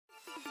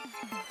We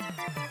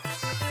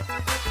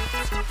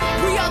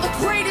are the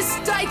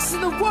greatest dykes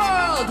in the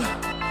world.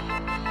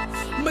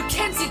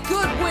 Mackenzie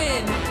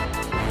Goodwin,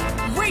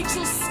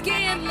 Rachel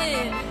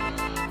Scanlon,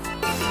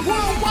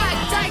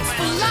 worldwide dykes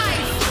for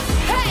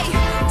life. Hey,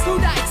 two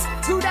dykes,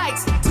 two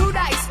dykes, two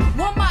dykes,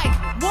 one mic,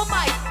 one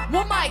mic,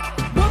 one mic,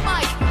 one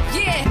mic.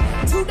 Yeah,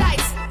 two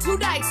dykes, two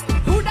dykes.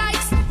 Who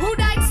dykes? Who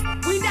dykes?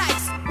 We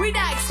dykes, we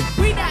dykes,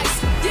 we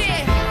dykes.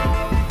 Yeah.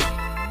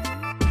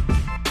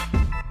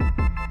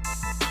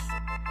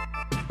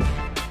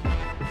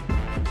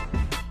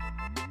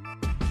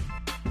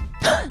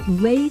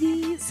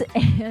 Ladies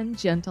and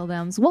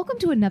gentlemen, welcome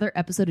to another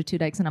episode of Two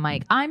Dykes and a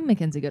Mic. I'm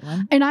Mackenzie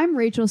Goodwin. And I'm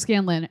Rachel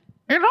Scanlon.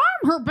 And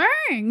I'm her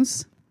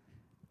bangs.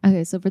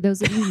 Okay, so for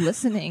those of you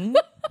listening,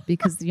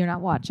 because you're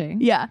not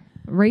watching, Yeah.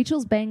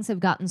 Rachel's bangs have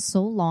gotten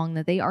so long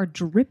that they are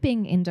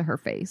dripping into her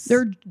face.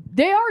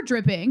 They are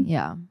dripping.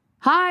 Yeah.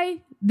 Hi,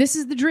 this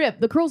is the drip.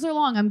 The curls are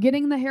long. I'm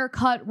getting the hair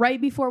cut right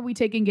before we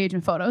take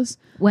engagement photos.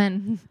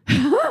 When?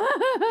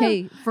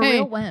 Hey, for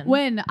real, when?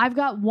 When. I've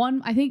got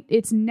one, I think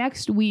it's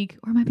next week,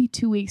 or it might be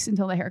 2 weeks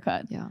until the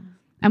haircut. Yeah.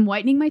 I'm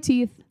whitening my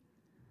teeth.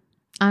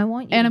 I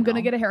want you And to I'm going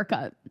to know. get a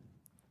haircut.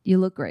 You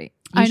look great.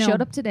 You I know.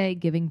 showed up today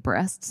giving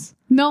breasts.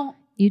 No.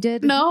 You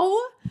did? No.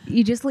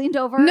 You just leaned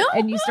over No.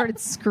 and you started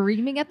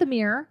screaming at the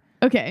mirror.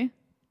 Okay.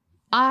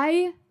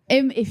 I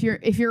am, if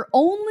you're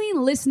only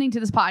listening to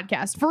this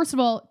podcast, first of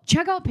all,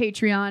 check out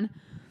Patreon.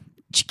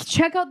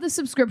 Check out the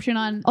subscription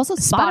on Also,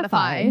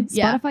 Spotify.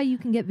 Yeah. Spotify, you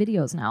can get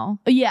videos now.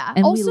 Yeah.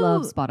 And also, we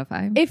love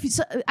Spotify.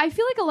 I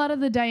feel like a lot of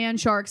the Diane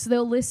Sharks,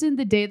 they'll listen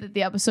the day that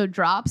the episode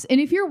drops.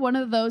 And if you're one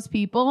of those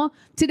people,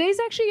 today's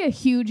actually a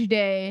huge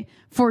day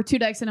for Two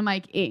Dykes and a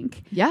Mic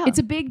Inc. Yeah. It's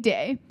a big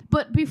day.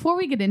 But before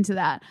we get into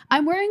that,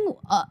 I'm wearing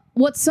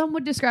what some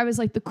would describe as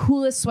like the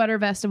coolest sweater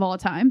vest of all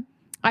time.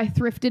 I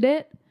thrifted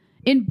it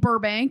in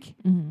Burbank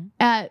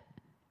at,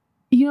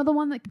 you know, the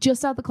one that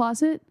just out the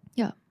closet?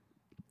 Yeah.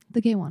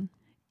 The gay one.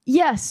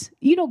 Yes.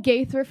 You know,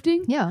 gay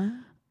thrifting? Yeah.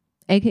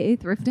 AKA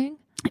thrifting.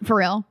 For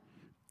real.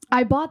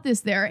 I bought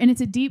this there and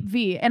it's a deep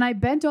V, and I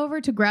bent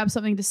over to grab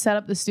something to set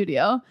up the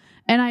studio,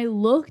 and I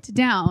looked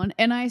down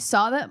and I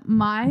saw that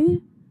my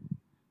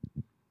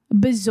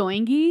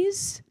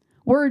bazoingies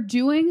were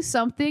doing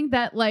something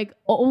that like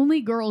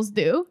only girls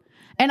do.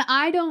 And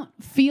I don't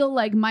feel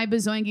like my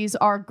bazoingies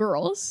are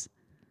girls.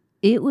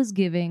 It was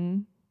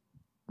giving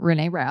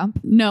Renee Rapp.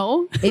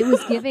 No. It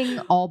was giving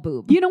all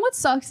boob. You know what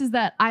sucks is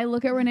that I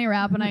look at Renee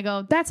Rapp and I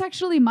go, that's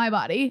actually my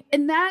body.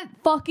 And that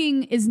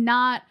fucking is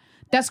not,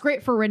 that's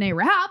great for Renee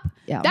Rapp.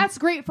 Yeah. That's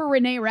great for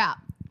Renee Rapp.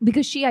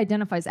 Because she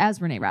identifies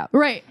as Renee Rapp.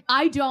 Right.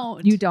 I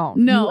don't. You don't.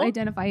 No. You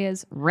identify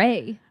as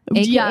Ray.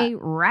 AKA Yeah.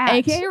 Rat.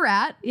 AKA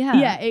Rat. Yeah.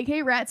 Yeah.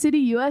 AKA Rat City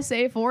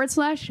USA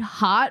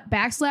 /hot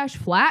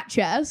 /flat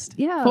chest.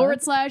 Yeah.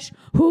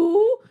 /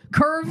 who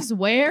curves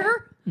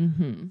where.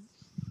 Mm-hmm.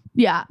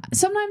 Yeah.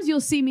 Sometimes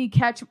you'll see me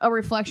catch a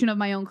reflection of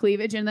my own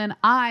cleavage and then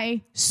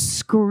I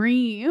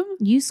scream.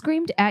 You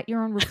screamed at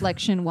your own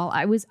reflection while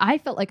I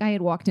felt like I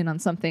had walked in on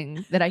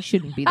something that I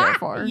shouldn't be there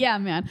for. Yeah,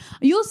 man.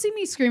 You'll see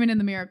me screaming in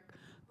the mirror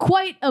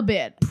quite a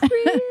bit.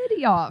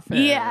 Pretty often.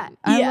 Yeah,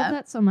 I yeah. love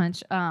that so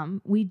much.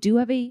 We do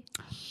have a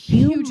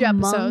Huge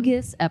episode.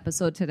 humongous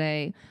episode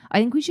today. I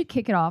think we should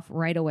kick it off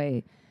right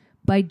away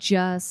by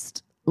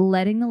just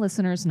letting the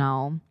listeners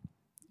know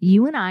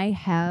you and I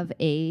have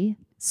a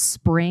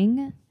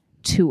spring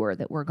tour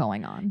that we're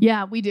going on.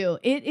 Yeah, we do.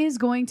 It is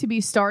going to be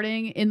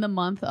starting in the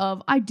month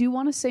of, I do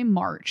want to say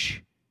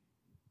March.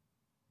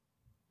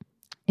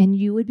 And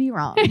you would be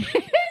wrong. Is it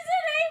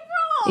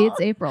April?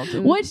 It's April.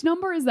 Dude. Which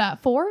number is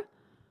that for?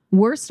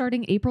 We're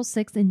starting April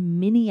 6th in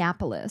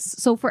Minneapolis.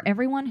 So for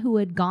everyone who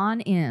had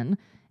gone in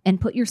and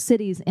put your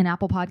cities in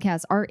Apple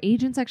Podcasts, our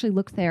agents actually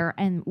looked there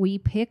and we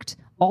picked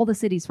all the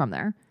cities from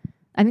there.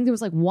 I think there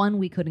was like one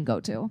we couldn't go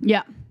to.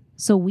 Yeah.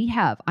 So we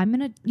have,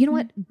 you know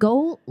what?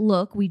 Go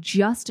look. We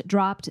just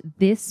dropped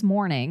this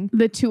morning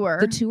The tour.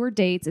 the tour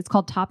dates. It's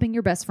called Topping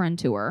Your Best Friend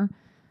Tour.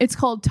 It's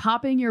called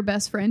Topping Your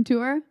Best Friend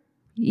Tour.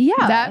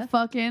 Yeah. If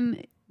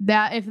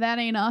that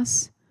ain't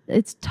us.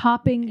 It's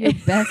Topping Your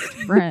Best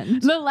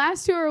Friend. The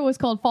last tour was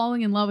called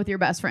Falling in Love with Your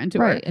Best Friend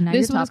Tour. Right, and now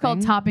this you're one is called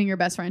topping. Topping Your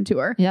Best Friend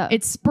Tour. Yeah.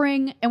 It's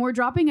spring and we're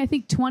dropping, I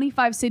think,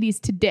 25 cities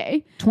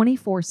today.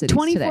 24 cities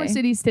 24 today.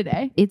 cities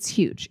today. It's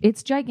huge.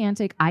 It's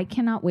gigantic. I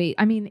cannot wait.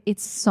 I mean,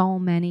 it's so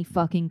many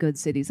fucking good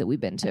cities that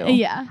we've been to.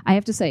 Yeah. I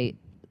have to say,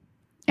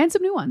 And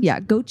some new ones. yeah,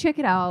 go check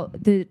it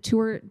out. The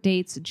tour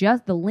dates,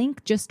 the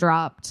link just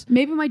dropped.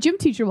 Maybe my gym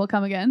teacher will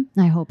come again.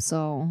 I hope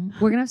so.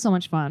 We're going to have so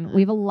much fun.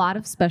 We have a lot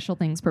of special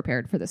things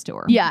prepared for this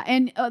tour. Yeah,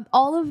 and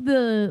all of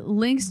the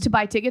links to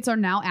buy tickets are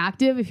now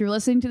active. If you're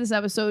listening to this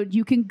episode,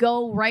 you can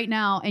go right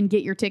now and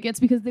get your tickets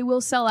because they will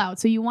sell out.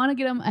 So you want to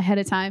get them ahead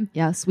of time.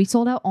 Yes, we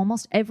sold out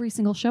almost every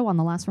single show on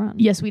the last run.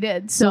 Yes, we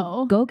did.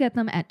 So Go get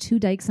them at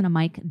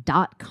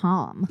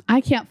twodykesandamic.com.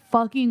 I can't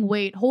fucking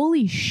wait.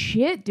 Holy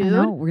shit, dude. I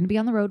know. We're going to be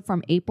on the road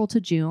from April to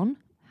June.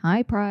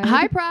 Hi, Pride.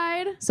 Hi,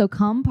 Pride. So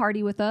come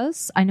party with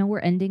us. I know we're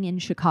ending in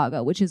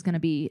Chicago, which is going to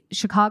be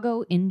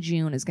Chicago in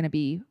June is going to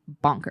be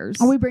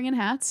bonkers. Are we bringing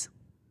hats?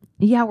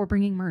 Yeah, we're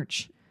bringing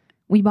merch.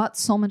 We bought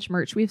so much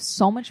merch. We have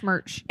so much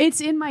merch.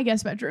 It's in my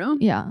guest bedroom.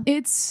 Yeah.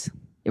 It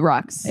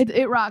rocks.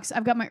 It rocks.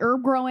 I've got my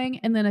herb growing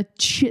and then a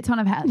shit ton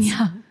of hats.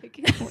 Yeah. I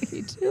can't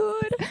wait,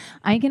 dude.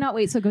 I cannot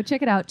wait. So go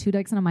check it out.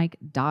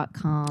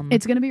 twodykesandamic.com.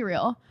 It's going to be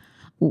real.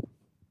 Ooh.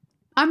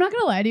 I'm not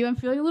going to lie to you. I'm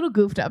feeling a little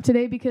goofed up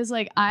today because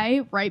like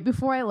right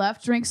before I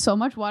left, drank so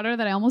much water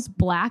that I almost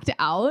blacked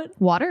out.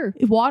 Water.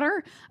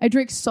 I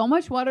drank so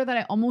much water that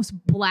I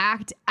almost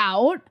blacked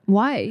out.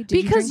 Why?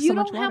 Because you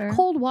drink so don't much have water?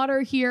 cold water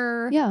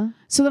here. Yeah.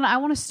 So then I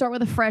want to start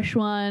with a fresh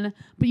one,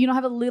 but you don't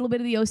have a little bit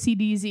of the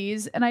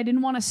OCDZs. And I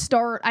didn't want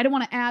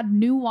to add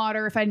new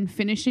water if I didn't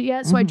finish it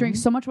yet. So I drank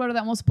so much water that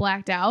I almost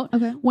blacked out.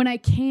 Okay. When I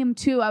came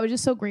to, I was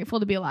just so grateful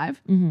to be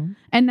alive. Mm-hmm.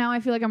 And now I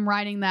feel like I'm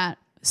riding that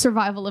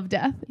survival of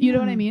death. You know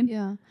what I mean?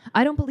 Yeah.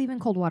 I don't believe in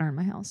cold water in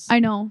my house. I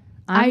know.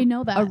 I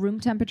know that. A room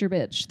temperature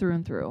bitch through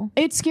and through.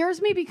 It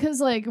scares me because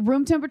like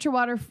room temperature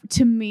water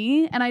to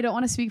me, and I don't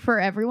want to speak for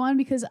everyone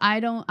because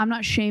I'm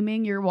not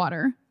shaming your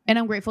water and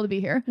I'm grateful to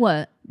be here.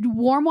 What?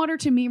 Warm water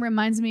to me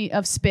reminds me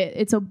of spit.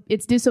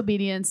 It's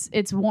disobedience.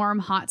 It's warm,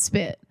 hot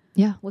spit.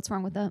 Yeah. What's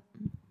wrong with that?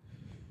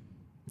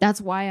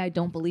 That's why I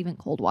don't believe in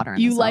cold water.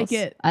 You like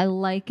it. I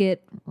like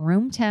it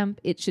room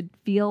temp. It should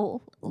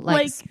feel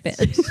like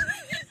spit.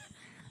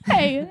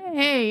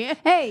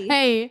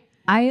 Hey.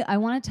 I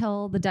want to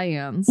tell the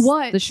Dianes,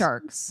 What? the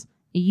Sharks.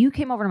 You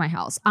came over to my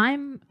house.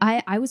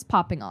 I was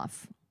popping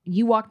off.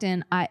 You walked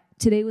in.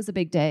 Today was a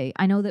big day.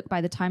 I know that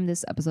by the time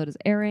this episode is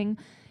airing,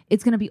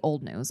 it's going to be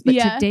old news. But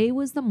Yeah. today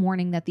was the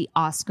morning that the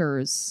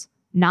Oscars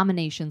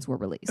nominations were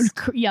released.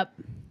 Yep.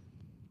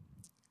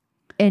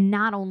 And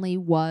not only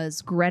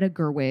was Greta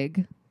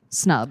Gerwig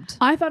snubbed,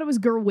 I thought it was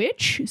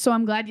Gerwich, so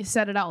I'm glad you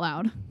said it out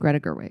loud. Greta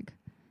Gerwig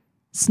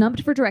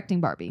snubbed for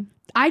directing Barbie.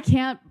 I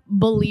can't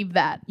believe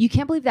that. You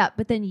can't believe that.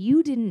 But then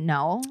you didn't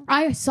know.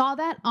 I saw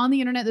that on the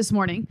internet this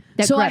morning.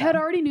 That So I Greta. had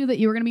already knew that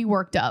you were going to be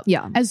worked up.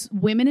 Yeah. As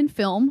women in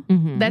film,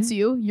 Mhm. that's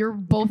you. You're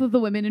both of the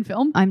women in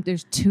film.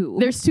 There's two.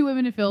 There's two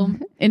women in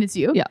film, and it's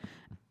you. Yeah.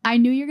 I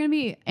knew you're going to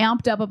be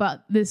amped up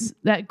about this,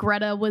 that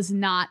Greta was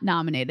not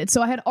nominated.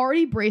 So I had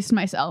already braced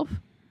myself.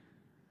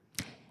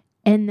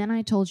 And then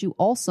I told you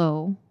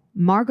also,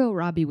 Margot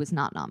Robbie was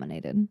not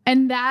nominated.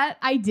 And that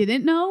I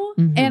didn't know.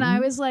 Mhm. And I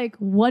was like,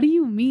 what do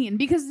you mean?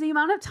 Because the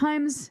amount of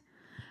times,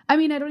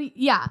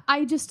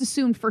 I just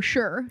assumed for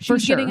sure she For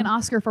was getting sure. an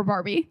Oscar for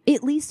Barbie.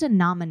 At least a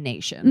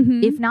nomination.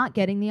 Mhm. If not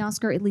getting the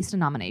Oscar, at least a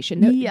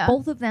nomination. Yeah.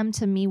 Both of them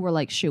to me were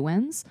like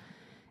shoo-ins.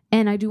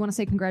 And I do want to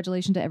say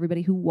congratulations to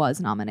everybody who was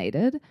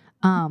nominated.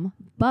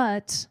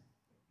 But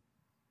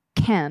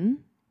Ken,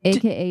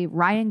 aka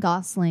Ryan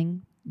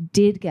Gosling,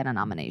 did get a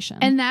nomination.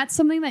 And that's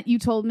something that you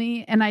told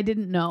me and I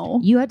didn't know.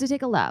 you had to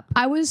take a lap.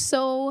 I was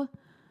so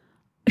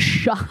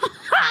shocked.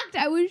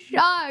 I was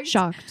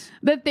Shocked.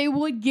 that they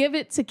would give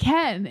it to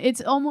Ken.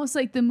 It's almost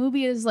like the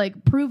movie is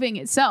like proving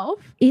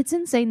itself. It's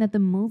insane that the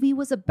movie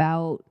was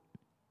about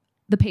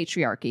the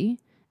patriarchy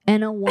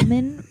and a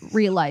woman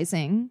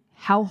realizing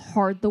how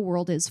hard the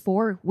world is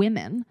for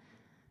women.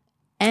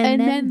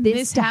 And then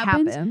this to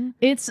happens. happen.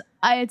 It's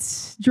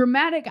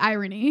dramatic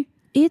irony.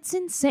 It's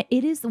insane.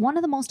 It is one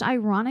of the most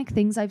ironic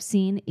things I've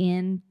seen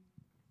in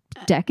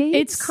decades.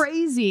 It's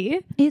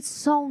crazy. It's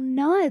so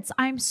nuts.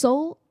 I'm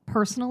so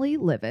personally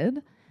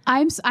livid.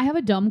 I have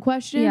a dumb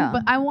question, Yeah.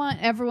 but I want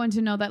everyone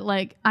to know that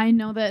like I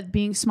know that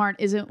being smart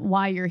isn't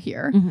why you're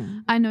here.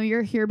 Mhm. I know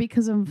you're here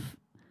because of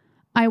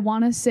I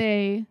want to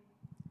say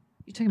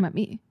You're talking about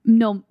me.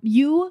 no,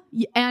 you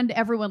and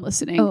everyone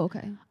listening. Oh,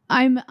 okay.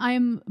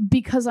 I'm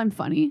because I'm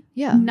funny.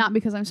 Yeah. Not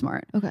because I'm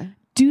smart. Okay.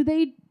 Do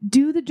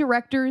the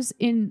directors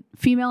in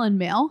female and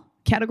male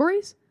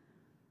categories?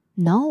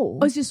 No.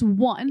 Oh, it's just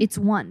one. It's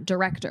one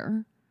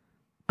director.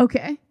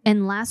 Okay.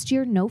 And last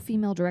year, no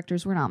female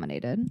directors were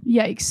nominated.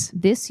 Yikes.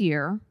 This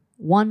year,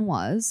 one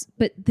was.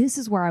 But this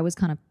is where I was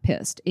kind of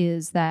pissed,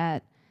 is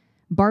that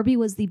Barbie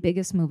was the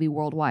biggest movie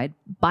worldwide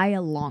by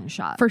a long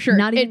shot. For sure.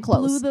 Not even it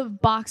close. blew the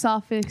box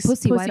office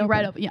Pussy wide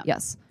right open. open. Yeah.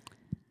 Yes.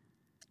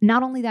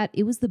 Not only that,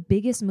 it was the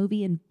biggest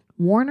movie in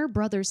Warner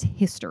Brothers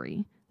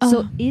history.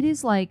 So it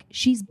is like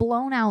she's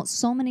blown out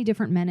so many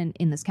different men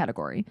in this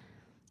category.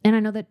 And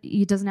I know that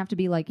it doesn't have to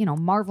be like,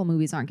 Marvel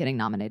movies aren't getting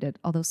nominated,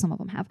 although some of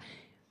them have.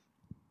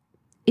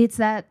 It's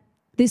that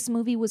this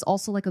movie was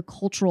also like a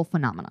cultural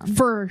phenomenon.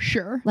 For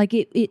sure. Like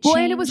it Well,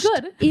 and it was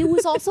changed- good. It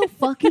was also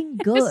fucking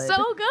good. It's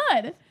so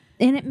good.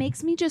 And it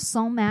makes me just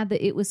so mad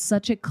that it was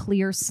such a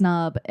clear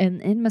snub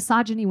and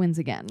misogyny wins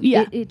again.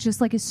 Yeah. It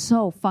just like is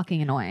so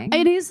fucking annoying.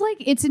 It is like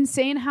it's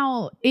insane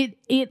how it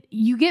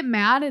you get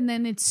mad and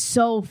then it's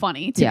so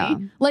funny to Yeah.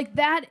 me. Like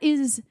that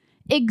is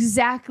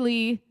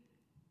exactly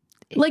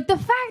like the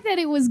fact that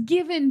it was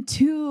given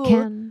to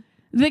Ken.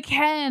 the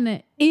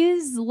Ken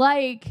is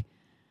like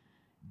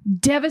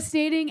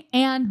devastating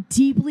and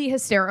deeply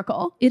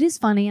hysterical. It is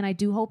funny, and I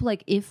do hope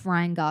like if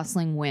Ryan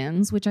Gosling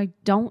wins, which I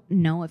don't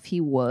know if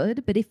he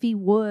would, but if he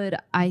would,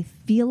 I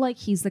feel like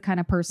he's the kind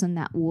of person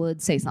that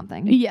would say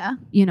something. Yeah.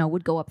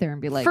 Would go up there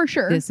and be like, For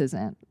sure. this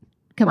isn't.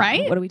 Come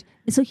Right? on, what do we?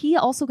 So he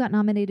also got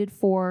nominated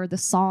for the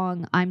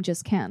song "I'm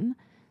Just Ken,"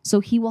 so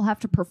he will have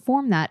to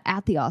perform that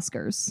at the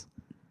Oscars.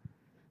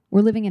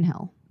 We're living in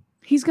hell.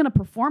 He's going to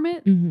perform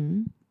it.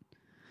 Mm-hmm.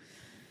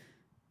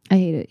 I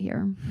hate it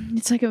here.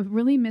 It's like a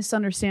really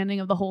misunderstanding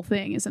of the whole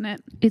thing, isn't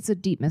it? It's a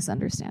deep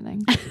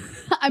misunderstanding.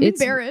 I'm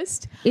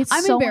embarrassed. I'm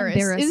so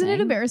embarrassed. Isn't it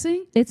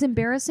embarrassing? It's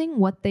embarrassing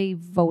what they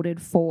voted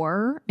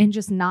for and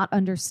just not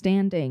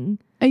understanding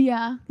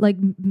Yeah. like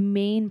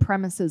main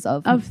premises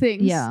of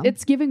things. Yeah.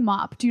 It's giving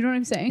mop. Do you know what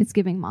I'm saying? It's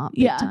giving mop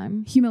big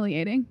time.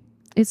 Humiliating.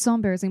 It's so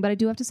embarrassing. But I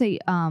do have to say,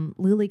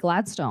 Lily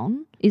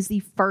Gladstone is the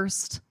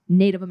first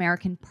Native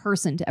American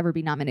person to ever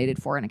be nominated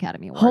for an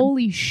Academy Award.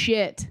 Holy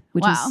shit.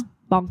 Which is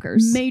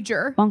bonkers.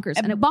 Major. Bonkers.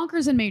 And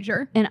bonkers and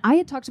major. And I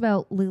had talked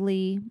about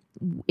Lily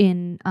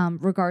in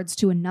regards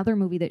to another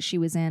movie that she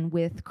was in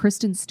with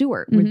Kristen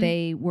Stewart, where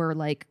they were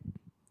like,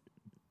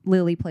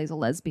 Lily plays a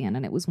lesbian,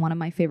 and it was one of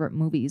my favorite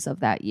movies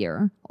of that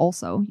year.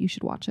 Also, you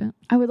should watch it.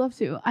 I would love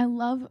to. I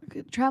love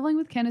traveling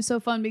with Ken is so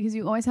fun because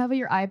you always have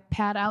your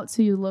iPad out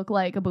so you look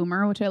like a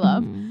boomer, which I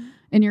love.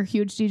 And your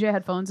huge DJ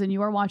headphones, and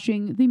you are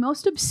watching the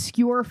most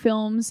obscure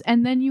films,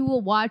 and then you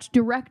will watch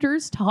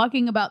directors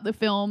talking about the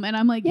film, and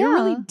I'm like, you're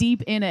really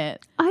deep in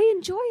it. I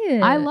enjoy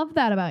it. I love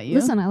that about you.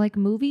 Listen, I like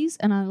movies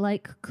and I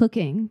like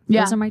cooking.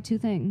 Yeah. Those are my two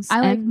things.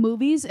 I like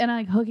movies and I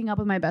like hooking up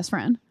with my best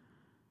friend.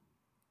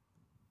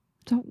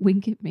 Don't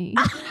wink at me.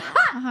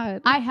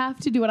 God. I have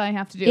to do what I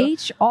have to do.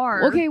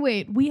 HR. Okay,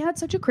 wait. We had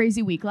such a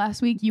crazy week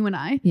last week, you and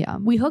I. Yeah.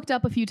 We hooked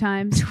up a few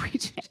times.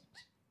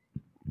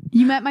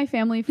 You met my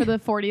family for the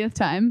 40th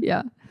time.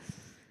 Yeah.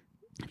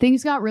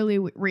 Things got really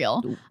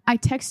real. I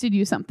texted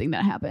you something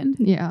that happened.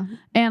 Yeah.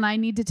 And I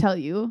need to tell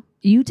you.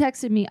 You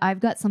texted me, I've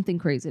got something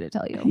crazy to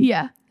tell you.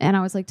 Yeah. And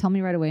I was like, tell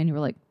me right away. And you were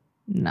like,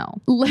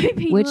 no. Let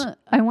me Which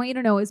I want you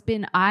to know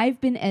I've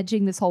been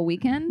edging this whole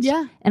weekend.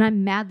 Yeah. And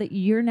I'm mad that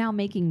you're now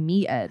making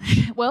me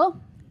edge. Well,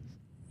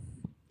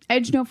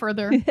 edge no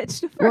further.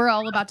 We're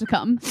all about to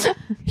come.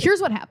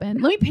 Here's what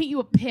happened. Let me paint you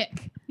a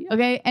pic.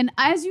 Okay. And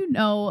as you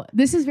know,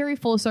 this is very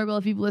full circle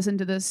if you've listened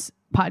to this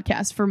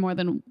podcast for more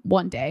than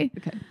one day.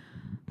 Okay.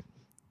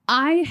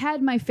 I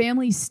had my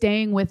family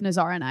staying with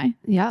Nazara and I.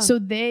 Yeah. So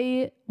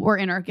they were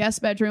in our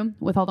guest bedroom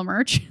with all the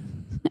merch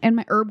and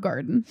my herb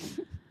garden.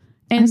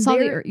 And I saw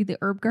the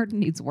herb garden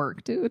needs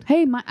work, dude.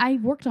 Hey, I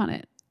worked on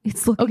it.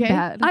 It's looking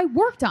bad. I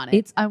worked on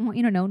it. I want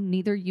you to know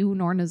neither you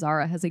nor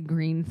Nazara has a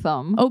green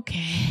thumb.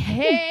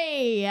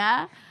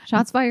 Okay.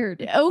 Shots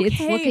fired. Okay. It's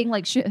looking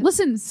like shit.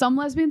 Listen, some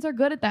lesbians are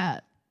good at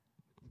that.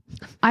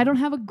 I don't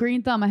have a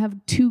green thumb. I have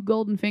 2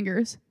 golden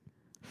fingers.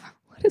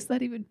 What does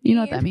that even mean? You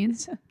know what that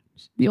means?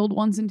 The old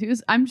 1s and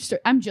 2s.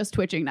 I'm just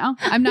twitching now.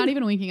 I'm not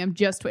even winking. I'm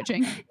just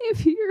twitching.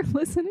 If you're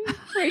listening,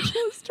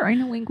 Rachel's trying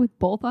to wink with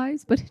both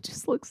eyes, but it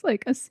just looks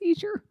like a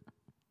seizure.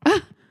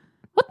 What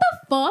the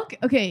fuck?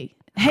 Okay.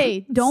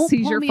 Hey, don't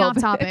pull me off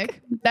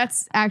topic.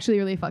 That's actually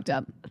really fucked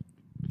up.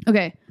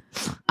 Okay.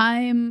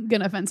 I'm going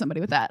to offend somebody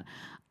with that.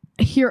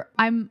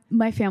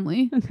 My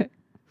family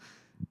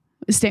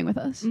is staying with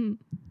us.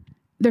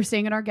 They're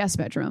staying in our guest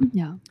bedroom.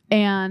 Yeah.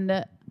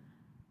 And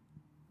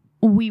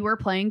we were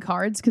playing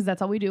cards because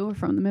that's all we do. We're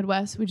from the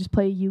Midwest. We just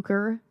play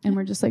euchre and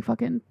we're just like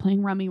fucking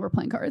playing rummy. We're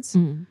playing cards.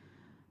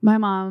 My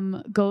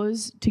mom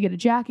goes to get a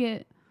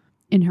jacket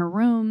in her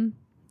room,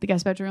 the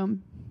guest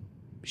bedroom.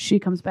 She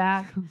comes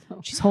back. Oh, no.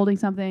 She's holding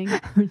something.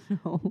 Oh,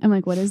 no. I'm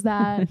like, what is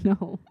that?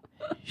 No.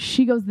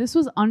 She goes, this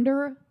was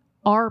under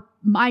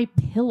my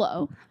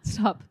pillow.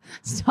 Stop.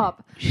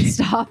 She's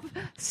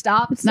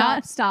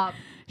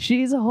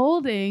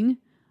holding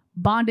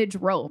bondage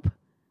rope.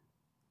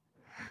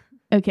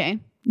 Okay.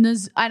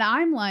 And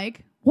I'm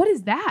like, what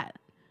is that?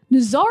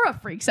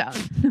 Nazara freaks out.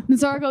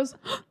 Nazara goes,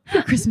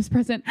 your Christmas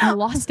present. I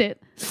lost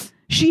it.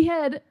 She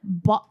had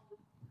bought.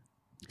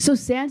 So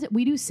Santa,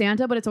 we do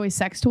Santa, but it's always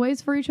sex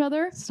toys for each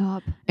other.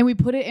 Stop. And we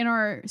put it in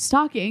our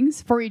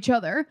stockings for each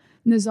other.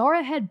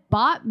 Nazara had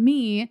bought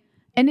me.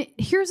 And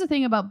here's the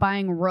thing about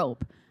buying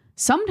rope.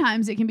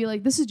 Sometimes it can be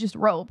like, this is just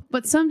rope,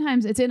 but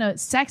sometimes it's in a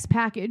sex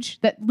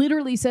package that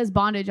literally says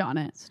bondage on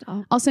it.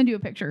 Stop. I'll send you a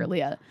picture,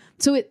 Leah.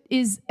 So it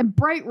is a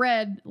bright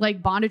red,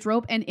 like bondage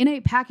rope, and in a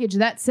package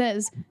that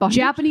says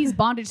Japanese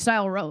bondage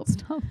style rope.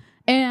 Stop.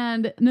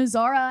 And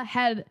Nazara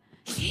had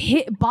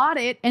bought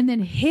it and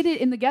then hid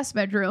it in the guest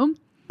bedroom.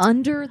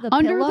 Under the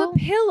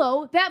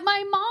pillow that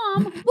my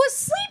mom was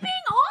sleeping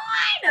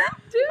on.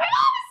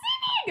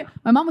 Dude.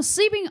 My mom was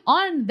sleeping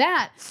on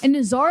that. And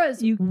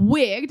Nazara's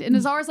wigged. And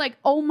Nazara's like,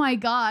 oh my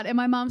God. And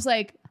my mom's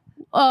like,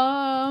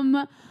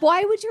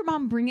 why would your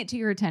mom bring it to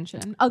your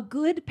attention? A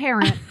good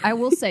parent, I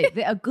will say,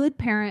 a good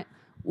parent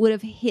would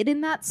have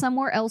hidden that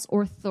somewhere else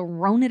or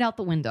thrown it out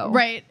the window.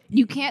 Right.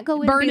 You can't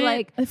go in burn and be it,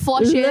 like,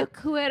 flush it. Look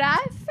what I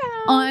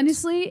found.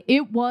 Honestly,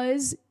 it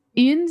was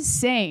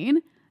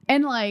insane.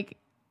 And like,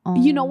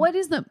 you know what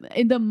is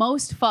the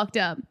most fucked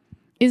up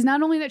is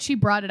not only that she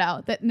brought it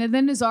out, that then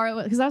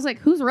Nazara, because I was like,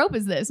 whose rope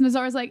is this? And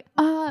Nazara's like,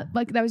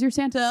 that was your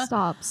Santa.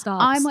 Stop.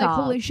 I'm like,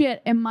 holy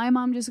shit. And my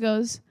mom just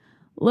goes,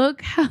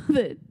 look how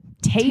the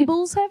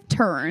tables have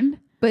turned.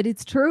 But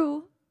it's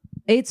true.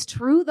 It's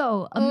true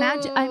though.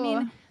 Imagine, I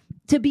mean,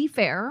 to be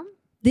fair,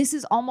 this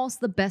is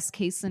almost the best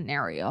case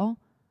scenario.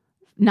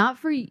 Not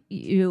for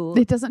you.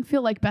 It doesn't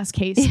feel like best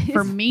case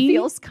for me. It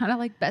feels kind of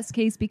like best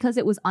case because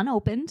it was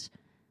unopened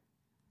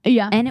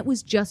Yeah. and it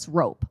was just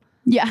rope.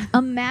 Yeah.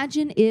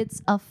 Imagine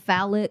it's a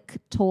phallic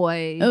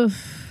toy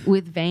Oof.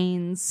 with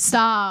veins,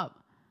 Stop.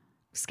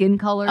 skin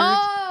colored.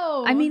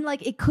 Oh. I mean,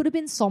 like, it could have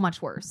been so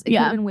much worse. It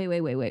Yeah. could have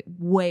been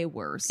way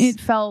worse. It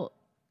felt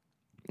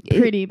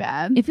pretty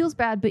bad. It feels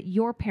bad, but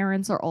your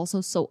parents are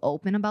also so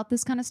open about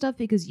this kind of stuff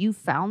because you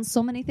found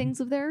so many things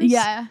of theirs.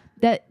 Yeah.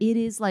 That it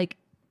is like,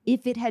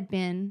 if it had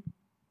been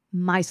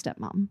my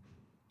stepmom,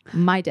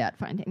 my dad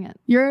finding it.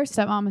 Your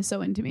stepmom is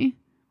so into me.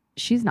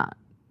 She's not.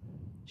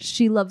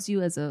 She loves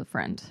you as a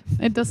friend.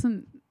 It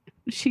doesn't.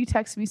 She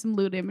texts me some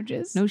lewd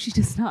images. No, she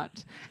does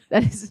not.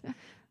 That is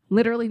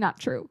literally not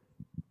true.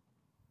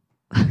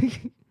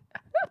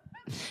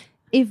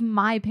 If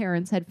my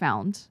parents had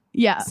found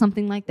Yeah.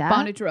 something like that,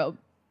 Bondage robe.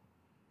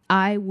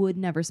 I would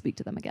never speak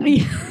to them again.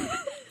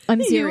 I'm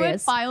You would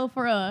serious. file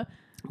for a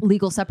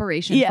Legal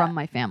separation Yeah, from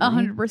my family.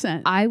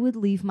 100%. I would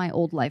leave my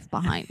old life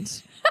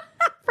behind.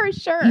 For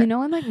sure. You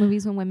know, in like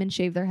movies when women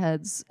shave their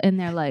heads and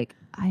they're like,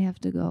 I have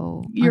to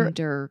go You're-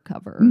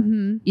 undercover.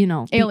 Mhm. You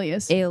know,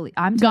 Alias.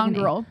 I'm Gone talking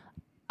Girl.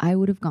 I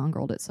would have gone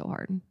girled it so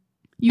hard.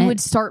 You And- would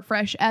start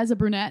fresh as a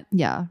brunette.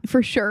 Yeah.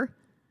 For sure.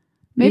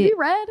 Maybe It-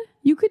 red.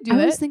 You could do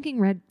I it. was thinking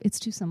red. It's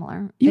too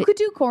similar. You could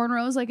do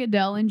cornrows like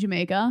Adele in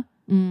Jamaica.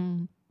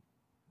 Mm.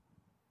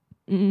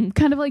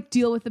 Kind of like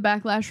deal with the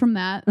backlash from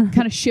that.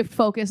 Kind of shift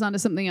focus onto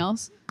something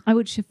else. I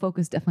would shift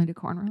focus definitely to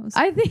cornrows.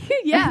 I think,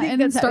 yeah. I think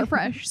and then that's start how-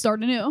 fresh.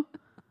 Start anew.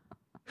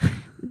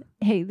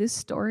 Hey, this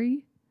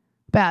story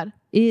Bad.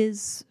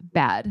 is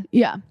bad.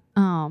 Yeah.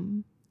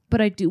 But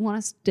I do want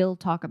to still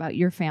talk about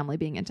your family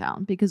being in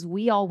town because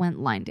we all went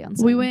line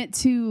dancing. We went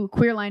to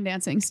queer line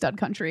dancing, Stud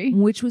Country.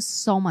 which was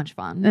so much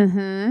fun.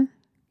 Uh-huh.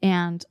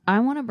 And I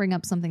want to bring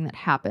up something that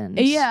happened.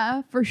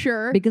 Yeah, for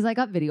sure. Because I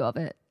got video of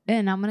it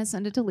and I'm going to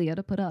send it to Leah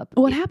to put up.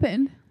 What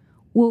happened?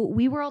 Well,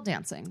 we were all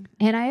dancing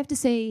and I have to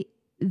say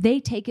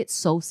they take it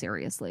so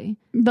seriously.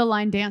 The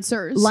line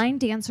dancers. Line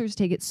dancers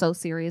take it so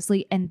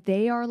seriously and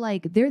they are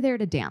like, they're there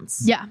to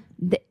dance. Yeah.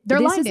 They're They're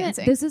line isn't-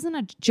 dancing. This isn't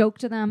a joke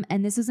to them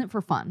and this isn't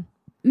for fun.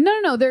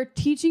 No. They're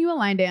teaching you a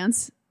line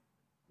dance.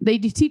 They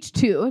teach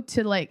two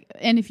to like,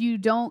 and if you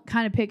don't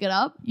kind of pick it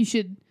up, you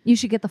should. You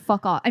should get the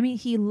fuck off. I mean,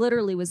 he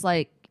literally was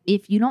like,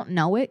 if you don't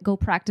know it, go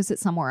practice it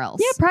somewhere else.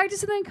 Yeah,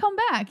 practice it and then come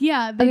back.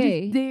 Yeah.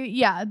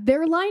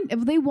 They're line.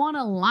 If they want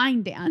a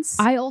line dance.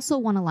 I also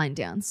want to line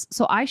dance.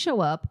 So I show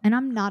up and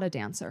I'm not a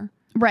dancer.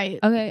 Right.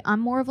 Okay. I'm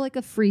more of like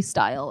a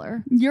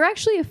freestyler. You're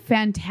actually a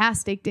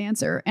fantastic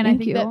dancer. And I Thank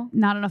think you. that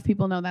not enough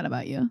people know that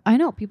about you. I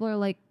know people are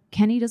like,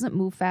 Kenny doesn't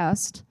move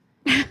fast.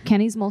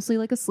 Kenny's mostly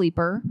like a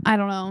sleeper. I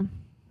don't know.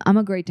 I'm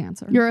a great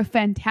dancer. You're a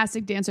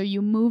fantastic dancer.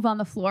 You move on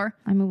the floor.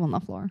 I move on the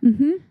floor.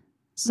 Mm-hmm.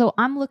 So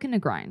I'm looking to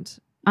grind.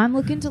 I'm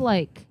looking to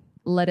like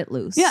let it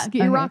loose. Yeah, get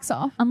your Okay. rocks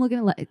off. I'm looking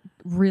to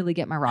really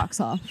get my rocks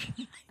off.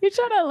 You're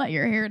trying to let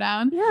your hair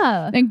down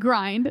Yeah. and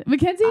grind.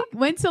 Mackenzie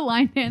went to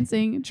line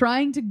dancing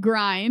trying to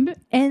grind.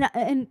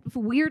 And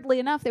weirdly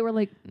enough, they were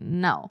like,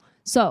 no.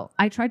 So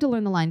I tried to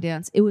learn the line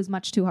dance. It was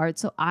much too hard.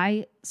 So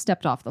I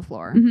stepped off the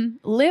floor.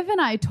 Liv and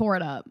I tore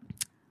it up.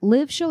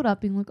 Liv showed up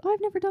being like, oh,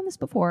 I've never done this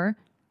before.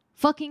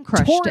 Fucking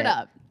crushed Tore it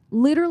up.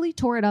 Literally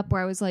tore it up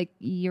where I was like,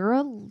 you're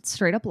a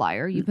straight up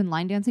liar. You've been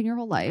line dancing your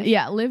whole life.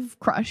 Yeah, Liv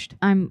crushed.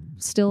 I'm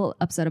still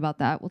upset about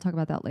that. We'll talk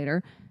about that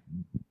later.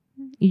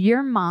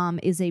 Your mom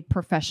is a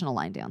professional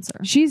line dancer.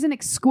 She's an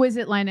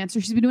exquisite line dancer.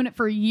 She's been doing it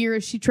for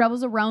years. She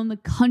travels around the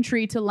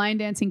country to line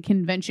dancing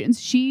conventions.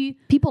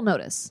 People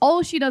notice.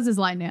 All she does is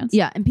line dance.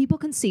 Yeah, and people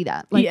can see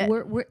that. Like Yeah.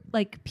 we're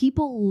like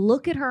people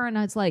look at her and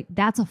it's like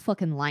that's a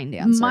fucking line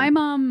dancer. My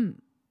mom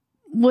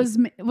was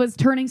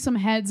turning some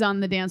heads on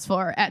the dance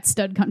floor at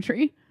Stud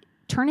Country.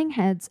 Turning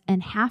heads,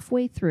 and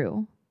halfway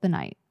through the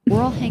night, we're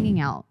all hanging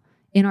out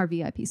in our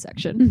VIP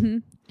section. Mm-hmm.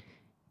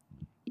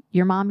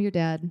 Your mom, your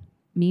dad,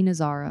 me,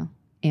 Nazara,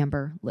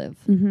 Amber, Liv.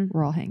 Mm-hmm.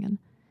 We're all hanging.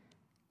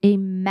 A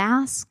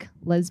mask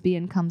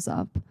lesbian comes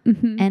up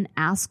Mm-hmm. and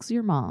asks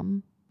your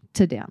mom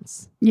to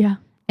dance. Yeah.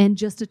 And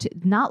just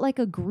not like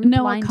a group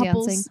No, a line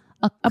couples- dancing,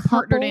 a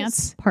partner couples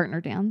dance.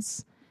 partner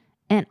dance.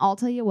 And I'll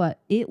tell you what,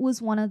 it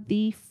was one of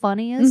the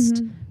funniest,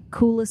 Mm-hmm.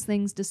 coolest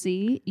things to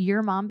see.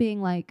 Your mom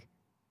being like,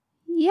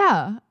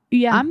 yeah,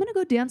 Yeah. I'm going to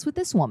go dance with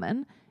this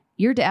woman.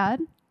 Your dad,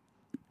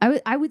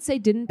 I would say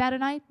didn't bat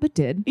an eye, but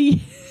did.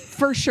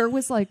 For sure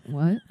was like,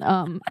 what?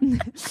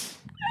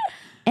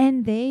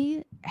 And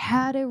they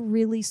had a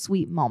really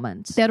sweet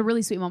moment. They had a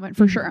really sweet moment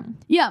for sure.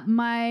 Yeah.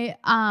 My,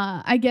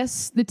 I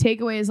guess the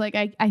takeaway is like,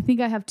 I think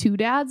I have two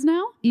dads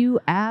now. You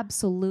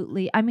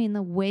absolutely, I mean,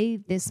 the way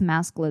this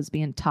masked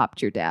lesbian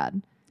topped your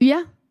dad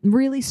Yeah.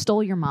 really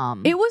stole your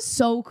mom. It was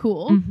so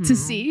cool Mm-hmm. to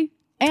see.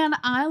 And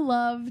I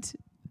loved,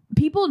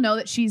 people know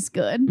that she's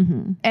good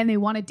Mm-hmm. and they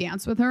want to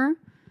dance with her.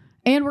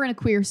 And we're in a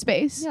queer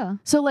space. Yeah.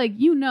 So like,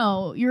 you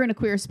know, you're in a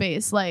queer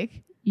space.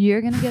 Like You're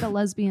going to get a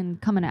lesbian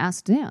coming to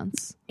ask to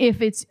dance.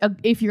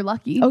 if you're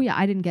lucky. Oh, yeah,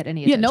 I didn't get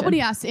any yeah. attention.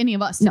 Nobody asked any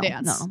of us to No,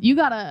 dance. no. You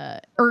got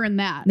to earn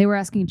that. They were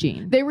asking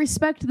Jean. They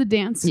respect the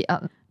dance.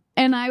 Yeah.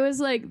 And I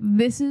was like,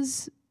 this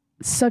is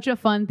such a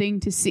fun thing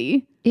to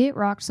see. It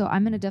rocked. So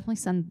I'm going to definitely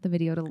send the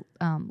video to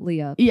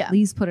Leah. Yeah.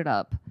 Please put it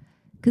up.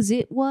 Because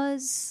it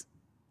was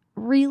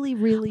really,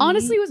 really...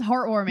 Honestly, it was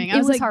heartwarming. I It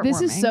was was like,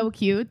 this is heartwarming. so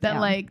cute that Yeah.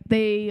 like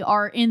they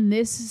are in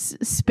this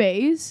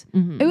space.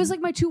 Mhm. It was like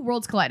my two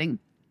worlds colliding.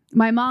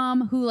 My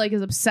mom, who like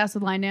is obsessed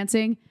with line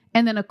dancing,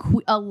 and then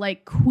a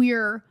like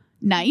queer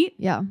night.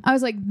 Yeah. I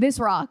was like, this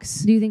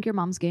rocks. Do you think your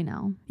mom's gay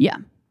now? Yeah,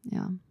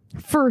 Yeah.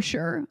 for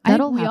sure.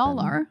 That'll I think we all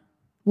happen. are.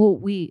 Well,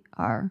 we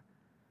are.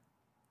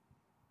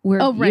 We're,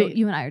 Oh, right.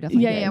 You and I are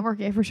definitely Yeah, gay. yeah, we're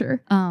gay for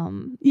sure.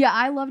 Um, Yeah,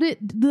 I loved it.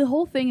 The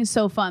whole thing is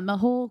so fun. The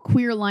whole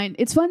queer line.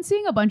 It's fun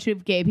seeing a bunch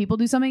of gay people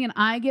do something, and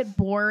I get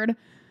bored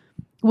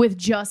with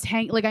just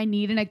like I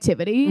need an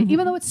activity, Mm-hmm.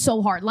 even though it's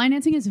so hard. Line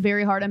dancing is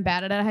very hard. I'm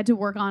bad at it. I had to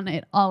work on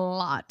it a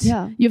lot.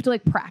 Yeah. You have to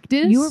like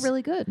practice. you were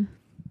really good.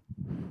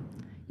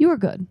 You were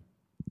good.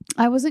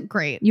 I wasn't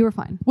great, You were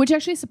fine. which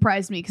actually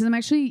surprised me because I'm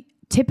actually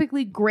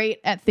typically great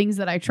at things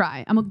that I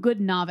try. I'm a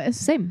good novice.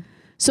 Same.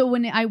 So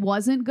when I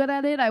wasn't good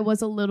at it, I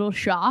was a little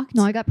shocked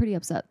No, I got pretty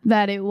upset.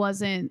 that it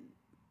wasn't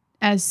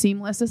as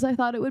seamless as I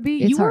thought it would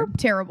be. It's You were hard.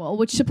 terrible,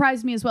 which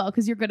surprised me as well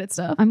because you're good at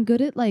stuff. I'm good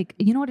at like,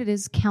 you know what it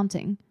is?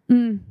 Counting.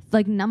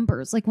 Like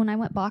numbers. Like when I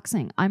went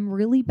boxing, I'm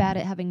really bad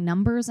at having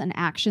numbers and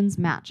actions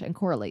match and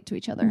correlate to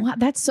each other. Wow,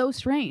 that's so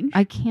strange.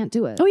 I can't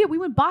do it. Oh yeah, we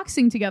went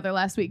boxing together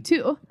last week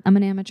too. I'm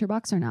an amateur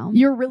boxer now.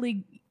 You're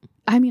really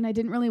I mean, I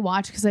didn't really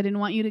watch because I didn't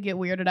want you to get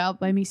weirded out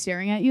by me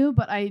staring at you,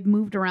 but I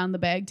moved around the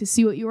bag to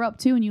see what you were up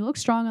to, and you look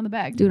strong on the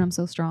bag. Dude, I'm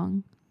so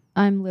strong.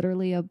 I'm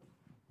literally a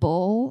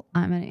bull.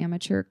 I'm an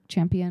amateur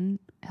champion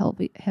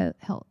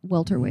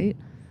welterweight.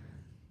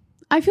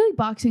 I feel like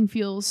boxing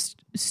feels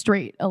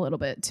straight a little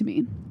bit to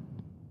me.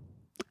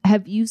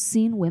 Have you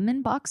seen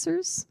women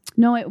boxers?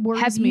 No, it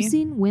worries Have me. you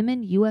seen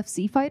women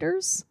UFC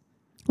fighters?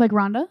 Like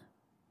Rhonda?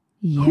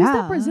 Yeah. Who's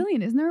that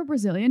Brazilian? Isn't there a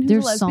Brazilian who's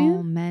There's a lesbian?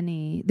 so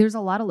many. There's a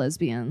lot of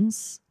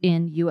lesbians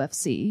in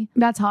UFC,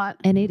 That's hot.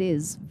 and it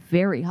is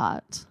very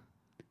hot.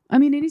 I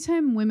mean,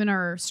 anytime women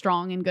are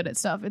strong and good at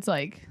stuff, it's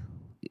like,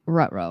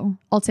 Ruh-roh,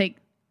 I'll take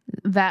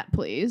that,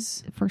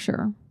 please. for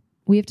sure.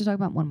 We have to talk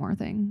about one more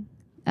thing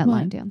at What?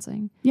 line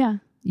dancing. Yeah.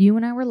 You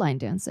and I were line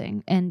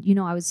dancing, and you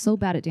know I was so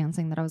bad at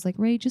dancing that I was like,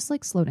 Ray, just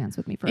like slow dance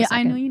with me for a Yeah,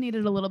 second. I knew you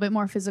needed a little bit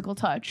more physical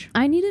touch.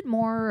 I needed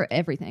more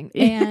everything.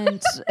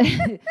 And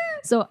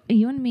so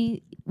you and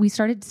me, we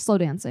started slow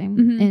dancing,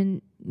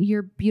 and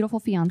your beautiful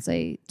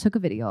fiance took a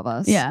video of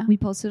us. Yeah. We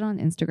posted it on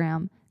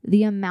Instagram.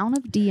 The amount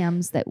of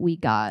DMs that we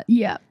got,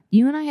 Yeah.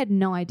 you and I had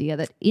no idea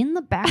that in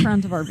the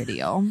background of our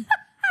video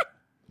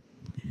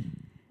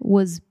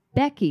was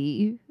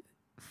Becky,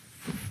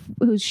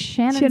 who's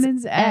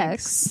Shannon's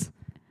ex.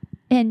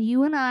 And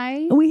you and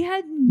I, We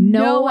had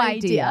no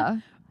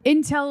idea.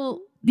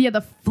 until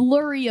the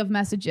flurry of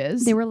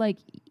messages. They were like,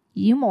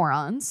 you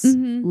morons,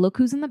 look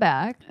who's in the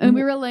back. and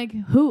we were like,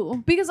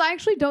 who? Because I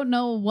actually don't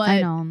know what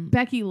I know.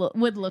 Becky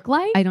would look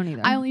like. I don't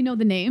either. I only know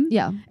the name.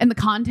 Yeah. And the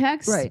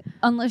context. Right.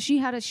 Unless she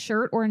had a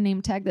shirt or a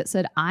name tag that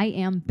said, I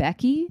am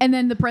Becky. And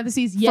then the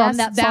parentheses, yes,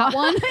 that that song.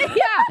 one.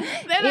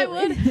 Yeah. Then I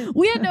would.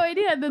 We had no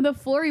idea. And then the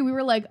flurry, we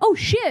were like, oh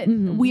shit,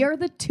 we are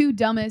the two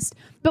dumbest,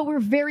 but we're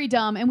very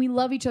dumb and we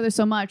love each other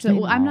so much that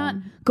I I'm know. not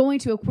going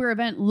to a queer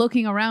event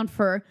looking around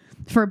for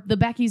the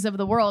Beckys of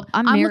the world.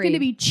 I'm looking married. to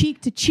be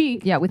cheek to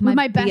cheek with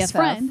my best BFF.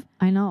 friend.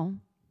 I know.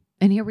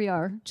 And here we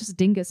are, just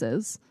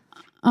dinguses.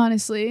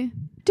 Honestly.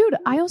 Dude,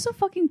 I also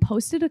fucking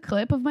posted a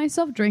clip of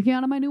myself drinking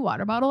out of my new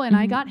water bottle and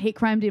I got hate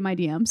crimed in my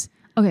DMs.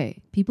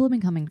 Okay, people have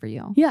been coming for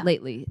you. Yeah.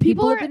 Lately.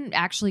 People People have are- been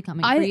actually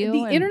coming for you.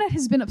 The and internet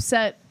has been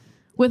upset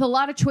with a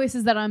lot of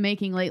choices that I'm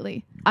making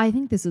lately. I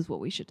think this is what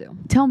we should do.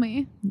 Tell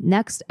me.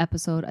 Next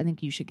episode, I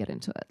think you should get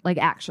into it. Like,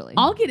 actually.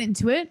 I'll get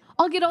into it.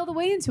 I'll get all the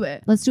way into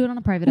it. Let's do it on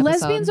a private episode.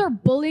 Lesbians are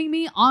bullying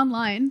me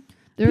online.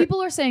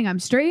 People are saying I'm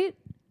straight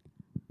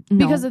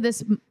No. because of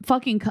this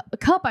fucking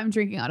cup I'm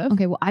drinking out of.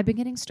 Okay, well, I've been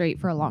getting straight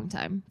for a long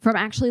time from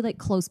actually like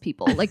close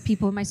people, like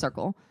people in my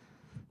circle,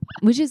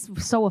 which is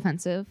so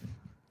offensive.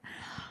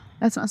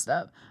 That's messed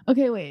up.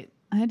 Okay, wait.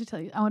 I would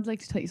like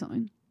to tell you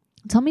something.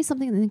 Tell me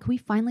something, and then can we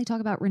finally talk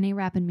about Renee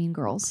Rapp and Mean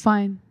Girls?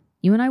 Fine.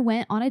 You and I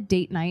went on a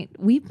date night.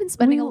 We've been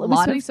spending a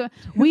lot of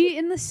we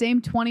in the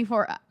same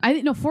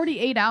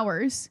 48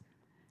 hours.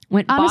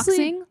 went honestly-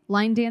 boxing,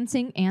 line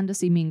dancing, and to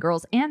see Mean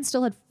Girls, and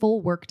still had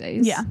full work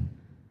days. Yeah.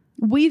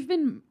 We've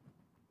been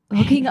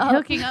hooking up.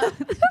 hooking up.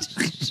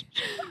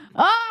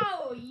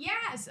 Oh,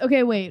 yes.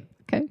 Okay, wait.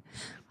 Okay.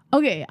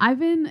 Okay, I've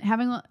been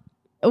having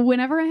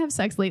whenever I have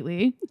sex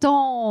lately,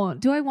 Don't.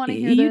 Do I want to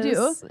hear You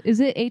this? Is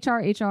it HR?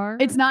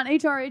 it's not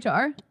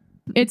HR.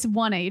 It's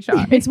one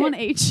HR. It's one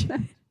H.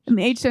 And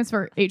the H stands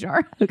for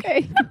HR.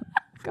 okay.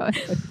 Go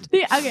ahead.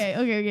 Yeah,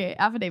 okay.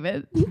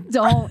 Affidavit.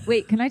 Don't.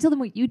 Wait, can I tell them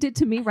what you did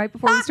to me right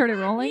before we started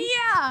rolling?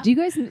 Yeah.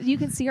 You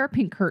can see our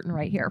pink curtain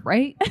right here,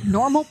 right?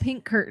 Normal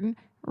pink curtain.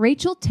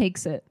 Rachel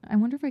takes it. I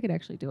wonder if I could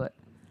actually do it.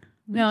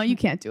 No, you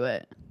can't do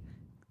it.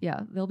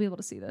 Yeah, they'll be able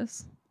to see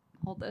this.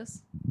 Hold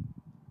this.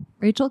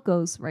 Rachel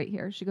goes right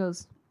here. She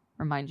goes,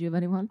 remind you of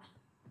anyone?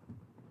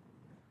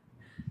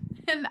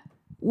 And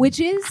which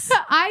is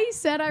I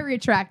said I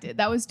retracted.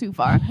 That was too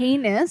far.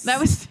 heinous. That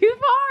was too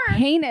far.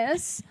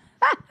 heinous.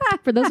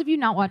 For those of you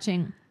not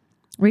watching,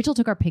 Rachel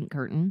took our pink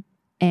curtain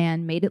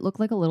and made it look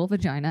like a little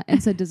vagina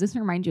and said, "Does this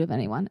remind you of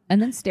anyone?"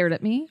 And then stared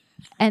at me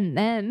and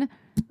then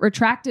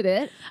retracted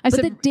it. But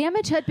said- the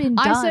damage had been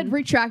done. I said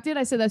retracted.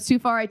 I said that's too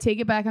far. I take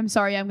it back. I'm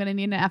sorry. I'm going to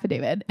need an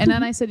affidavit. And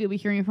then I said you'll be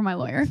hearing from my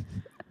lawyer.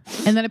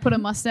 And then I put a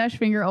mustache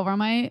finger over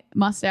my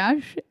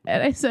mustache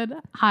and I said,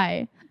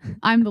 "Hi,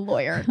 I'm the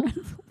lawyer."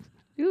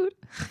 dude,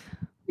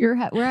 we're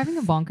having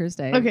a bonkers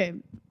day. Okay.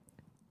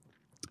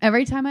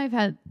 Every time I've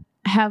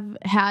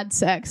had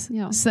sex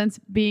Yeah. since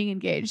being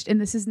engaged, and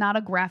this is not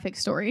a graphic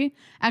story.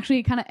 Actually,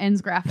 it kind of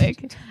ends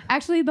graphic.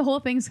 Actually, the whole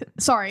thing's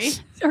sorry.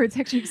 Or it's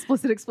actually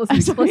explicit.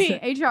 Sorry,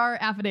 HR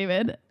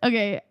affidavit.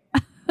 Okay.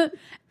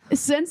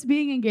 Since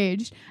being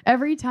engaged,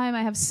 every time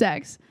I have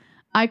sex,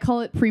 I call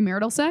it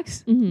premarital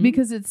sex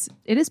because it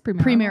is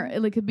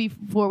premarital. It could be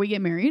before we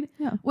get married,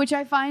 Yeah. which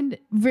I find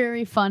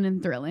very fun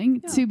and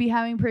thrilling to be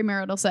having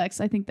premarital sex.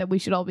 I think that we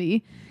should all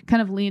be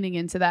kind of leaning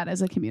into that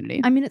as a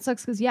community. I mean, it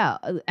sucks because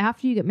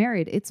after you get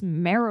married, it's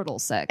marital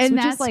sex, And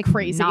which that's is like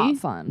crazy. not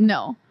fun.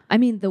 No, I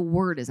mean, the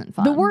word isn't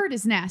fun. the word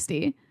is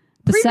nasty.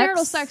 The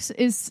Premarital sex- sex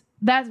is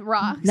that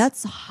rocks.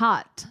 that's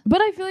hot.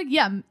 But I feel like,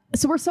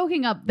 so we're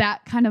soaking up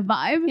that kind of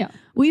vibe. Yeah.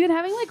 We've been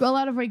having like a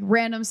lot of like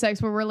random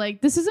sex where we're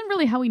like, this isn't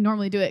really how we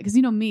normally do it. Because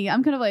you know me,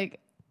 I'm kind of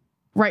like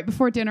right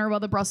before dinner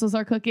while the Brussels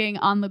are cooking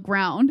on the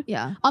ground.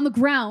 Yeah, On the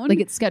ground. like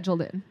it's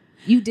scheduled in.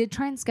 You did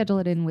try and schedule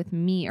it in with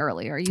me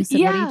earlier. You said,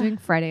 "What are Yeah. you doing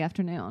Friday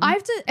afternoon?" I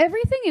have to,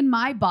 everything in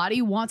my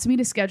body wants me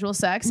to schedule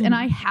sex and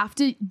I have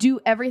to do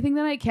everything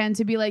that I can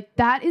to be like,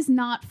 that is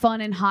not fun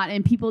and hot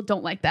and people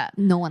don't like that.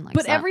 No one likes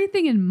But that.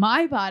 everything in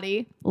my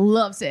body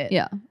loves it.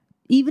 Yeah.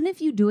 Even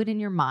if you do it in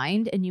your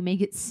mind and you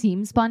make it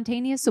seem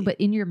spontaneous, but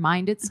in your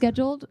mind it's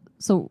scheduled.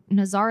 So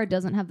Nazara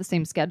doesn't have the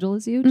same schedule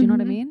as you. Do you know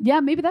what I mean?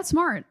 Yeah, maybe that's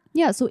smart.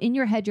 Yeah. So in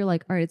your head, you're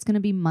like, all right, it's going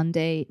to be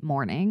Monday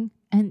morning.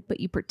 But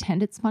you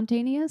pretend it's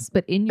spontaneous.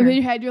 But in And your in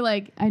your head, you're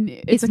like,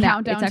 it's It's a now-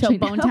 countdown it's till actually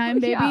bone now. time,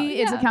 baby. Yeah,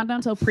 It's a yeah.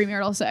 countdown till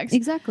premarital sex.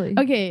 Exactly.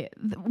 Okay,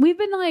 we've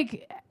been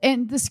like,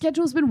 and the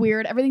schedule's been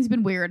weird. Everything's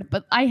been weird.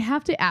 But I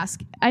have to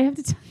ask. I have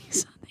to tell you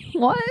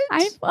something. What?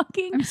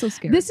 I'm so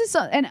scared. This is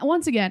and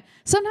once again,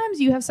 sometimes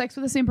you have sex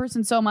with the same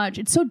person so much.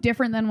 It's so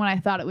different than what I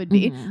thought it would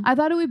be. I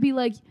thought it would be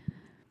like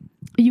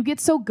you get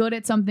so good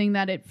at something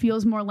that it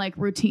feels more like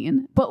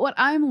routine. But what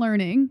I'm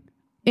learning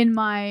in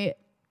my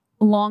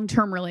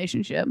long-term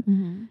relationship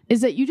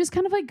is that you just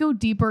kind of like go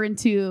deeper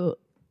into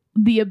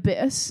the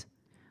abyss.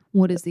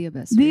 What is the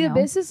abyss? The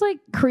abyss is like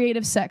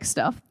creative sex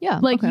stuff. Yeah,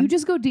 Like okay. you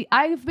just go deep.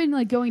 I've been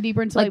like going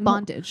deeper into like more-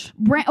 bondage.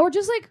 or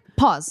just like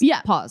Pause.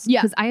 Yeah. Pause.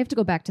 Yeah. Because I have to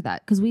go back to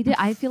that because we did.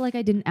 I feel like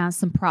I didn't ask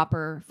some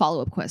proper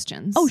follow-up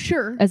questions. oh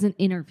sure. As an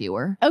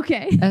interviewer.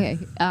 Okay. Okay.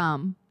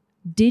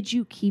 Did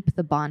you keep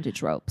the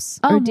bondage ropes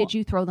or did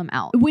you throw them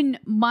out? When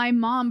my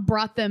mom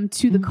brought them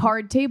to the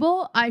card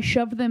table, I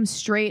shoved them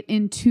straight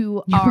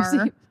into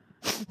our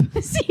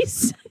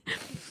pussies.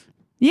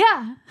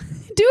 Yeah.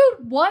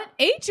 Dude, what?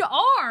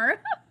 HR?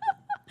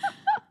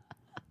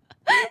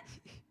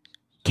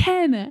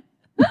 Ken.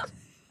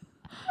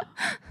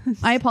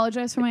 I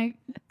apologize for my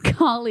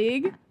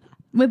colleague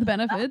with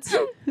benefits.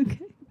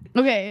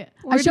 Okay.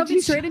 Where I shoved did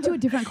you them straight into a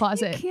different You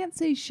closet. can't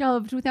say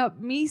shoved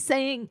without me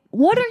saying.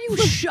 What are you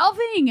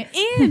shoving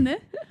in?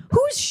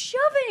 Who's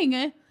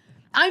shoving?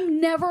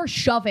 I'm never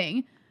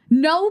shoving.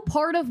 No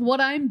part of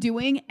what I'm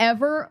doing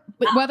ever,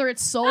 whether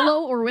it's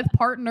solo or with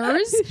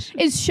partners,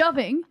 is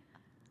shoving.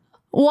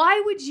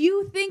 Why would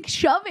you think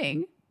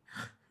shoving?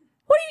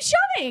 What are you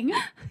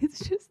shoving? It's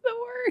just the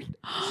word.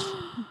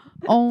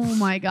 Oh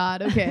my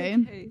God.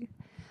 Okay.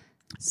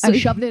 I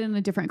shoved it in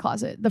a different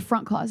closet, the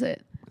front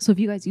closet. So have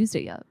you guys used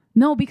it yet?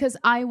 No, because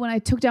when I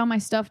took down my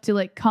stuff to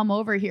like come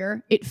over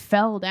here, it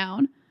fell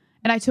down.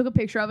 And I took a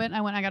picture of it and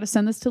I went, I got to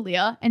send this to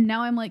Leah. And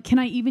now I'm like, can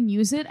I even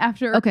use it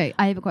after? Okay,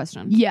 I have a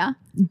question. Yeah.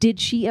 Did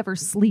she ever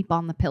sleep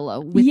on the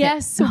pillow with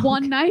Yes. it?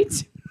 One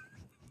night.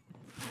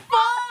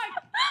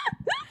 Fuck.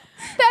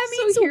 That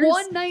means here's-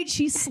 one night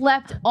she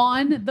slept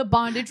on the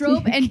bondage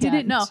rope You and didn't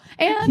can't. know.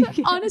 You And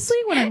can't. honestly,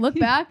 when I look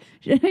back,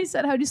 and I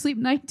said, how'd you sleep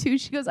night two?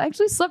 She goes, I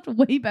actually slept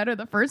way better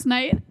the first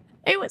night.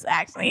 It was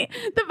actually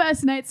the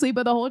best night's sleep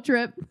of the whole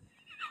trip.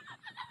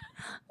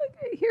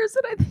 Okay, here's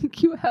what I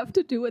think you have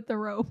to do with the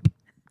rope.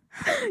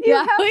 You Yeah,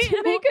 have wait,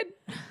 to make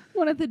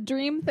one of the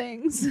dream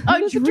things.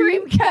 A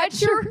dream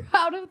catcher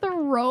out of the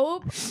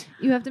rope.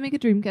 You have to make a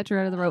dream catcher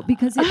out of the rope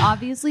because it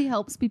obviously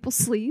helps people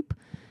sleep.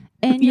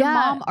 And your Yeah.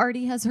 mom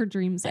already has her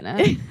dreams in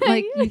it.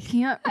 Like you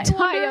can't I tie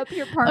wonder- up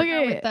your partner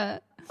Okay. with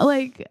that.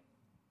 Like,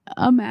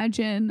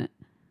 imagine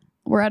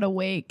we're at a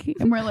wake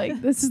and we're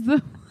like, this is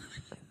the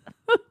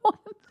one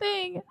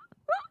thing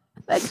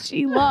that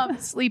she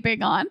loved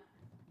sleeping on.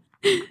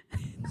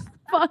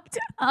 Fucked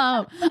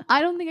up.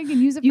 I don't think I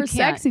can use it for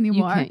sex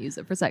anymore. You can't use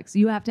it for sex.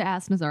 You have to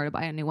ask Nazar to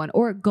buy a new one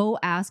or go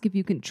ask if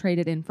you can trade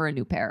it in for a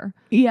new pair.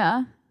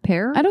 Yeah.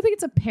 Pair? I don't think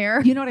it's a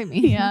pair. You know what I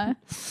mean? Yeah.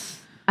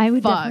 I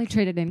would Fuck. definitely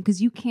trade it in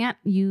because you can't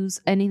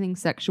use anything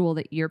sexual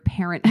that your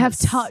parent has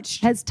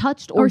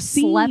touched or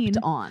slept seen.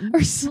 on.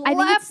 Or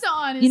slept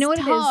on. Is You know what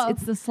tough. it is?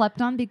 It's the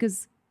slept on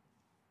because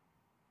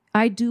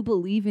I do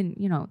believe in,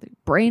 the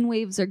brain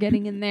waves are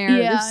getting in there.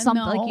 Yeah, There's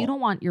something no. like you don't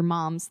want your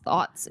mom's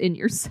thoughts in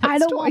your sex I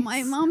don't toys. want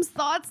my mom's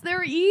thoughts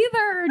there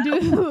either,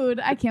 dude.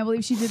 I can't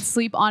believe she did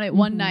sleep on it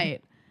one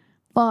night.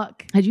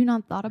 Fuck. Had you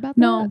not thought about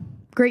that? No.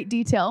 Great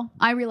detail.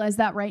 I realize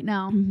that right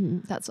now.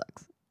 That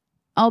sucks.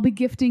 I'll be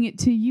gifting it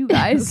to you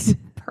guys.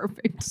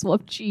 Perfect.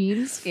 Swap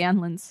Gene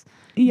Scanlon's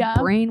Yeah.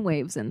 brain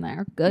waves in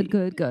there. Good.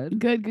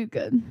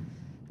 Good.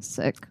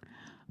 Sick.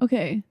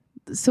 Okay.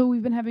 So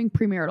we've been having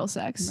premarital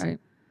sex. Right.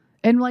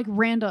 And like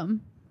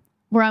random,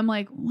 where I'm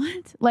like,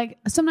 what? Like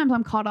sometimes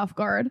I'm caught off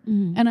guard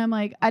and I'm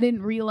like, I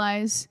didn't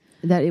realize.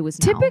 That it was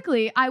now.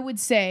 Typically, I would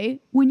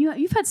say when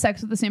you've had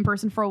sex with the same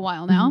person for a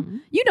while now,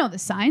 you know the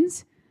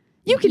signs.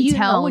 You can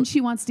tell when she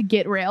wants to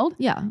get railed.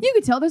 Yeah. You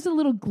can tell there's a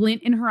little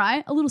glint in her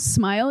eye, a little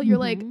smile. You're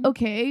like,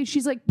 okay.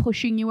 She's like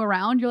pushing you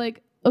around. You're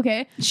like,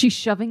 okay. She's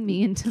shoving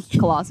me into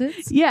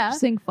closets. Yeah. She's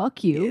saying,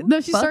 fuck you.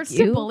 No, she Fuck starts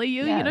you. to bully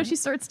you. Yeah. You know, she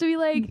starts to be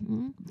like,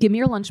 Give me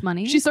your lunch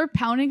money. she starts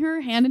pounding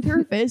her hand into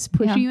her fist,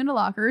 pushing Yeah. you into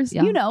lockers.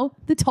 Yeah. You know,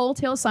 the tall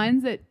tale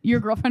signs that your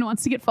girlfriend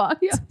wants to get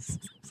fucked.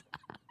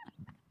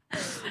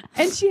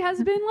 And she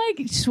has been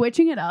like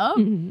switching it up.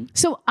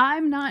 So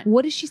I'm not.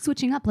 What is she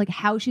switching up? Like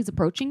how she's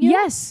approaching you?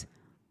 Yes.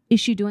 Is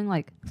she doing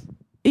like,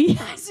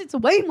 Yes, it's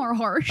way more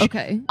harsh.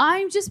 okay.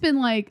 I've just been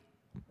like,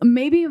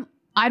 maybe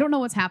I don't know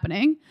what's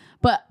happening,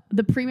 but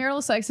the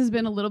premarital sex has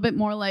been a little bit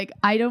more like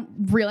I don't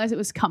realize it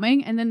was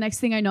coming, and then next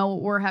thing I know,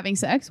 we're having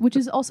sex, which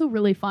is also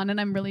really fun,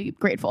 and I'm really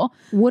grateful.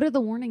 What are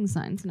the warning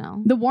signs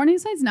now? The warning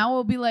signs now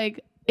will be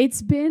like,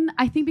 it's been,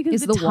 I think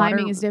because the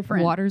timing is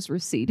different. Water's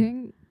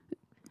receding.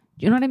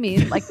 You know what I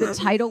mean? Like the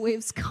tidal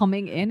waves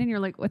coming in, and you're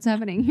like, what's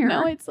happening here?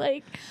 No, it's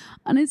like,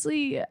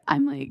 honestly,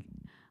 I'm like,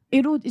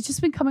 it's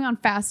just been coming on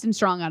fast and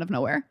strong out of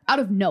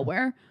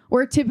nowhere,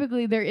 where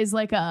typically there is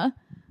like a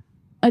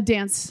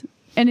dance,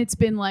 and it's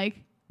been like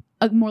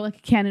more like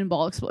a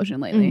cannonball explosion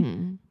lately.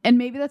 And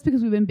maybe that's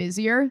because we've been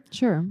busier.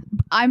 Sure.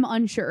 I'm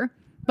unsure,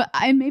 but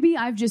maybe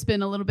I've just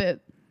been a little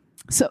bit.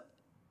 So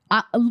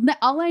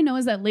all I know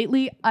is that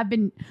lately I've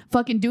been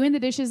fucking doing the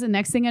dishes, and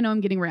next thing I know, I'm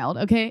getting railed.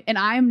 Okay. And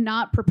I'm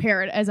not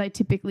prepared as I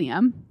typically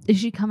am. Is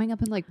she coming up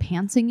and like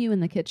pantsing you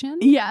in the kitchen?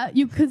 Yeah.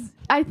 Cause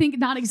I think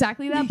not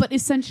exactly that, but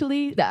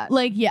essentially That.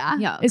 like,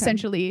 yeah, okay.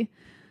 essentially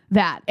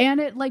that. And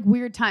at like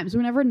weird times,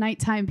 we're never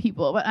nighttime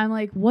people, but I'm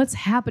like, what's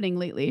happening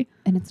lately?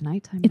 And it's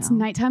nighttime. It's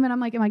now. nighttime. And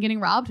I'm like, am I getting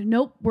robbed?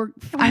 Nope.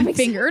 I'm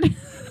fingered.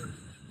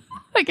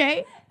 Okay.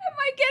 Am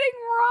I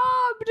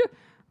getting robbed?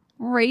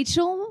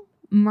 Rachel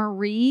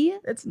Marie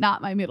It's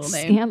not my middle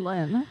name.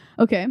 Scanlon.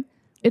 Okay.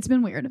 It's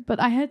been weird, but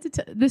I had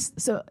to this.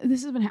 So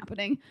this has been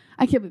happening.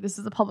 I can't believe this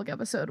is a public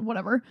episode.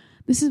 Whatever.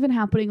 This has been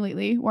happening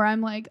lately, where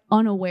I'm like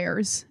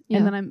unawares, Yeah.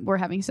 and then we're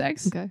having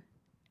sex, Okay.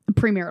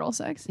 premarital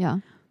sex. Yeah.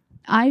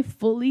 I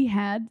fully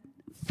had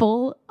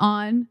full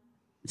on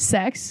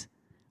sex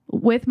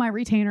with my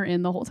retainer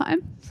in the whole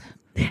time,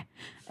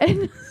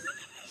 and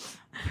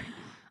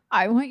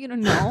I want you to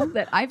know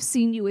that I've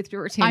seen you with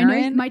your retainer I know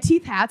in. my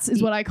teeth hats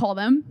is what I call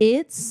them.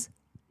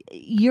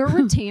 Your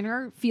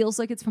retainer feels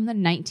like it's from the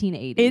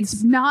 1980s.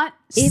 It's not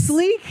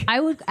sleek. I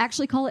would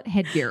actually call it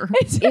headgear.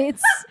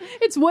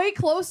 It's way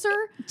closer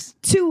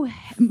to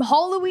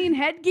Halloween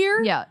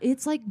headgear. Yeah,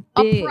 it's like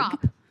A big.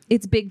 prop.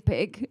 It's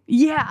big.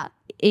 Yeah.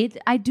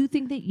 I do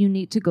think that you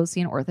need to go see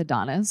an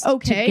orthodontist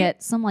Okay. to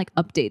get some like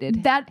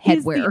updated That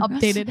is headwear. the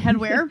updated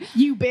headwear.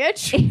 You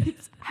bitch.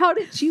 How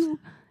did you?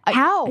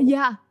 How?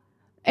 Yeah.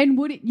 And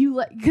wouldn't you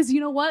like? Because you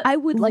know what? I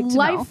would like to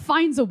Life know.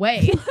 finds a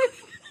way.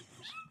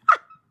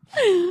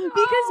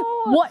 Because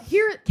what?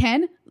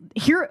 Ken,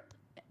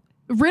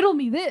 riddle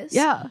me this.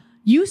 Yeah.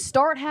 You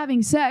start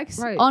having sex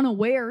Right.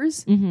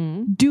 unawares.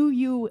 Mm-hmm. Do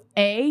you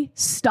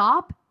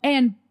stop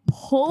and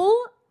pull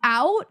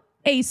out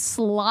a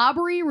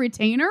slobbery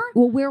retainer?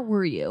 Well, where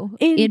were you?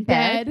 In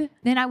bed.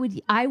 Then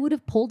I would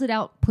have pulled it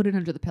out, put it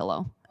under the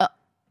pillow.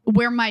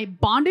 Where my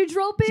bondage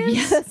rope is?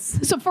 Yes.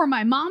 So for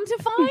my mom to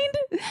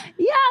find?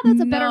 Yeah, that's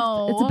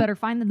No. it's a better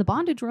find than the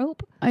bondage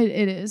rope.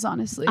 It is,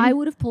 honestly. I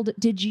would have pulled it.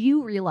 Did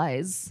you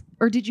realize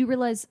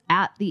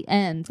at the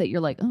end that you're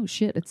like, oh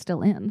shit, it's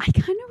still in? I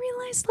kind of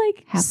realized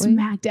like Halfway?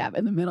 smack dab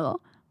in the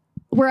middle,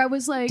 where I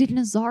was like, Did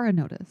Nazara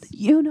notice?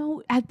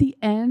 at the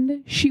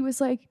end, she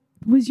was like,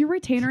 was your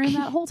retainer in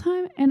that whole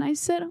time? And I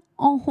said,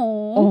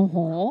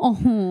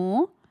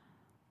 uh-huh.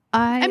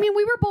 I mean,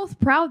 we were both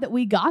proud that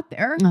we got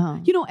there. Uh-huh.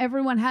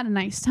 Everyone had a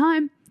nice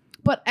time.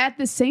 But at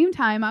the same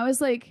time, I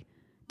was like,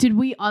 did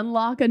we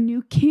unlock a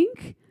new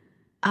kink?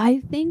 I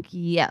think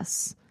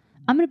yes.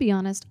 I'm going to be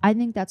honest. I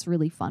think that's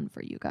really fun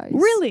for you guys.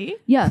 Really?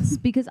 Yes,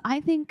 because I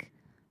think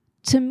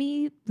to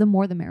me, the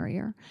more the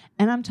merrier.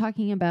 And I'm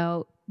talking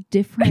about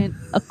different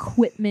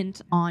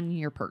equipment on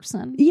your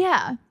person.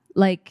 Yeah.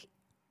 Like,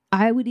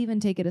 I would even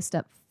take it a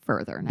step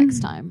further next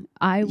time.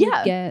 I would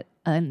Yeah. get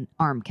an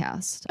arm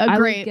cast. A I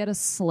great- would get a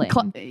sling.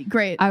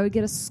 Great. I would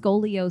get a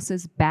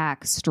scoliosis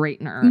back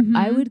straightener.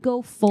 I would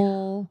go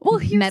full Well,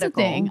 here's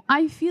medical. the thing.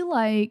 I feel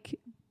like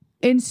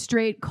in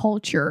straight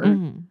culture,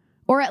 Mhm.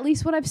 or at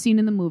least what I've seen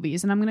in the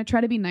movies, and I'm going to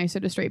try to be nicer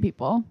to straight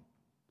people.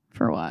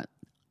 For what?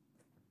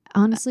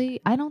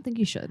 Honestly, I don't think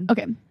you should.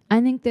 Okay.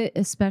 I think that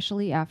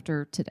especially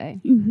after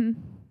today. Mm-hmm.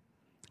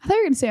 I thought you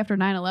were going to say after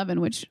 9/11,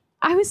 which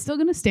I was still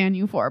going to stand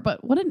you for,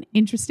 but what an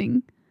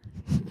interesting.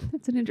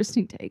 That's an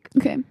interesting take.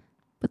 Okay.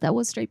 But that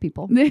was straight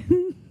people. Was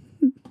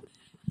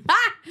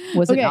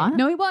Was it okay. not?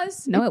 No, it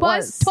was. No, it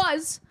was.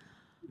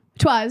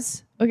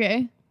 Twas.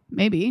 Okay.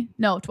 Maybe.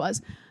 No,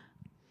 twas.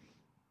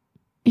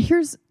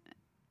 Here's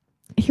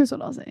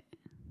what I'll say.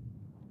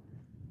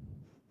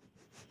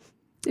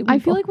 I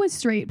feel like with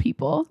straight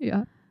people,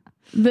 yeah.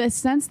 the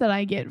sense that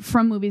I get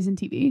from movies and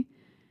TV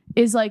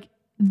is like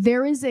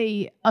there is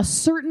a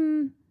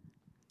certain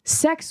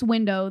sex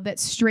window that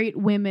straight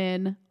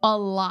women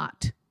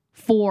allot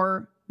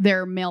for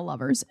their male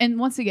lovers. And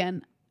once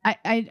again,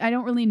 I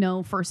don't really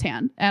know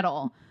firsthand at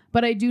all,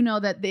 but I do know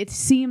that it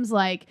seems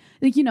like,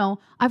 you know,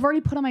 I've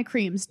already put on my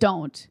creams.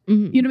 Don't.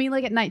 Mhm. You know what I mean?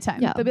 Like at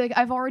nighttime. Yeah. They'll be like,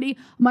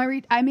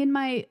 I'm in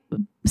my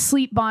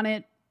sleep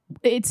bonnet.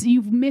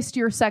 You've missed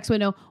your sex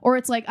window, or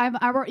it's like I'm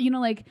already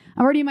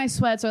in my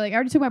sweats, or like I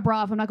already took my bra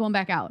off, I'm not going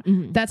back out.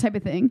 Mhm. That type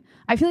of thing.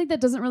 I feel like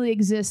that doesn't really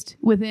exist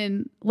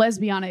within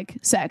lesbianic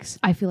sex.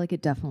 I feel like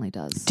it definitely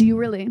does. Do you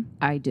really?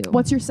 I do.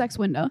 What's your sex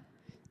window?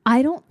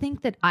 I don't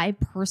think that I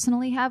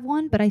personally have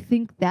one, but I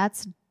think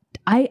that's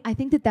I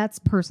think that that's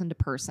person to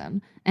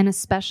person. And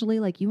especially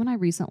like you and I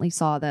recently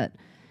saw that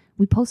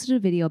we posted a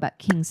video about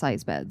king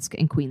size beds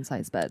and queen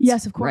size beds.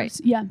 Yes, of course.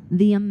 Right. Yeah.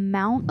 The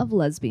amount of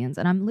lesbians,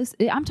 and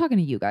I'm talking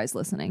to you guys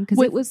listening because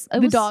With it was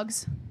the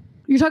dogs.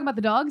 You're talking about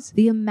the dogs?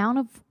 The amount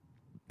of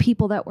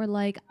people that were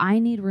like, I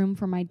need room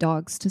for my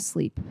dogs to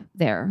sleep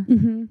there.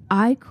 Mm-hmm.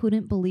 I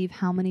couldn't believe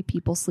how many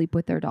people sleep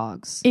with their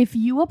dogs. If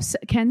you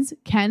upset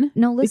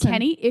No, listen.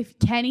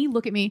 Kenny,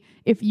 look at me.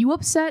 If you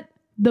upset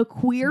the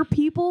queer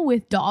people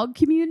with dog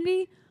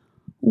community,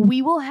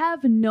 we will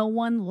have no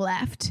one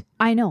left.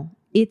 I know.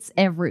 It's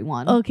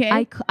everyone. Okay.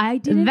 I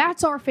didn't.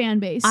 That's our fan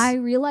base. I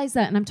realize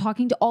that, and I'm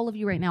talking to all of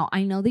you right now.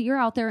 I know that you're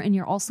out there and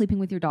you're all sleeping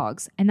with your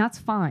dogs, and that's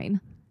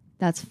fine.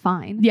 That's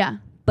fine. yeah.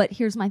 But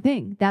here's my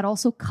thing. That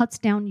also cuts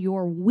down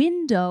your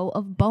window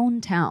of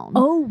Bone Town.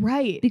 Oh,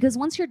 right. Because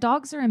once your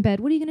dogs are in bed,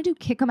 what are you going to do?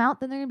 Kick them out?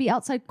 Then they're going to be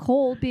outside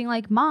cold being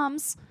like,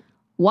 Moms,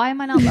 why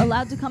am I not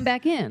allowed to come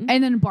back in?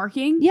 And then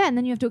barking? Yeah, and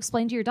then you have to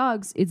explain to your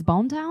dogs, it's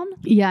Bone Town?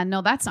 Yeah,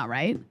 no, that's not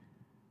right.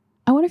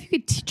 I wonder if you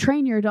could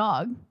train your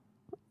dog.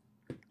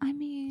 I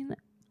mean,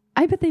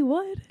 I bet they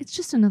would. it's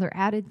just another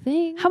added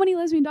thing. How many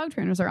lesbian dog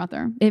trainers are out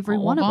there? Every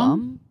All one of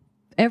them.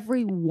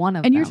 Every one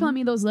of them. And you're telling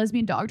me those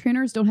lesbian dog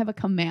trainers don't have a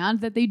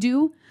command that they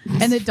do?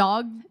 And the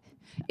dog...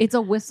 It's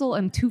a whistle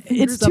and two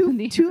fingers up in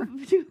the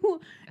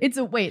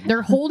air.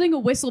 They're holding a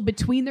whistle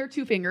between their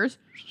two fingers.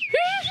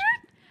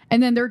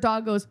 And then their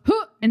dog goes,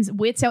 huh, and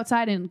waits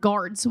outside and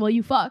guards while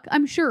you fuck.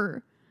 I'm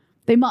sure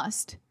they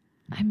must.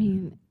 I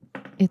mean,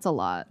 it's a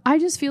lot. I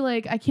just feel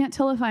like I can't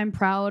tell if I'm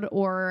proud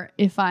or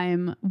if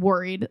I'm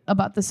worried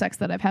about the sex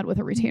that I've had with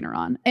a retainer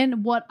on.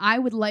 And what I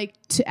would like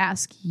to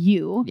ask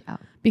you, Yeah.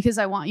 because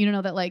I want you to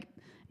know that like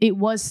it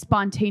was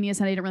spontaneous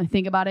and I didn't really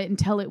think about it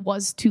until it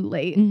was too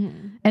late.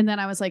 Mm-hmm. And then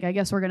I was like, I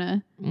guess we're going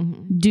to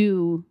Mm-hmm.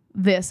 do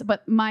this.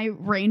 But my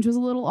range was a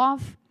little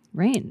off.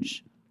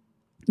 Range.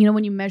 You know,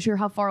 when you measure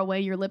how far away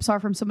your lips are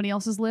from somebody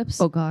else's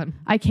lips. Oh, God.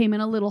 I came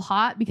in a little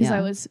hot because Yeah.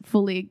 I was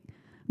fully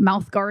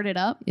mouth guarded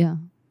up. Yeah.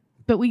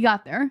 But we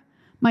got there.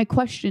 My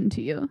question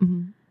to you.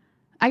 Mm-hmm.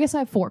 I guess I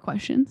have 4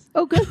 questions.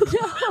 Oh, good.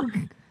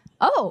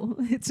 Oh,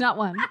 it's not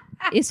one.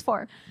 It's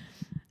 4.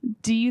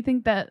 Do you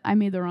think that I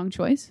made the wrong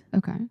choice?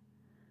 Okay.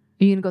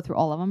 Are you going to go through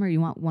all of them or you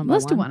want one by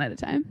Let's one? do one at a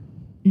time.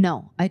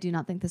 No, I do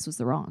not think this was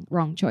the wrong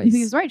choice. You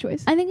think it's the right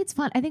choice? I think it's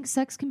fun. I think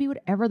sex can be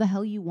whatever the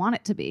hell you want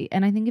it to be.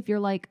 And I think if you're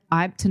like,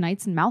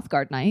 tonight's mouth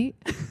guard night,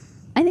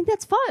 I think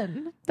that's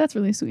fun. That's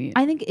really sweet.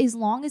 I think as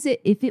long as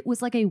if it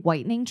was like a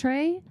whitening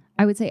tray,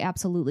 I would say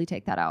absolutely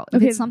take that out. If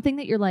Okay. it's something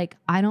that you're like,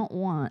 I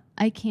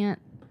can't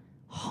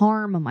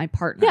harm my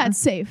partner. Yeah, it's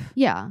safe.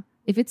 Yeah.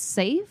 If it's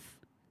safe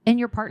and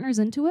your partner's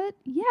into it,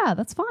 yeah,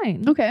 that's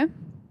fine. Okay.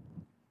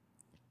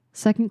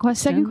 Second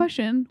question. Second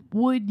question.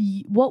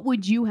 What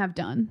would you have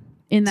done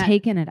in that?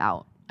 Taken it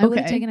out. I would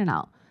have Okay. taken it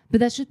out. But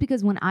that's just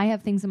because when I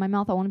have things in my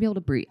mouth, I want to be able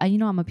to breathe.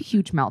 I'm a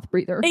huge mouth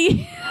breather.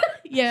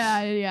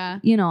 Yeah.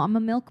 I'm a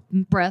milk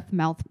breath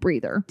mouth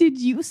breather. Did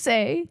you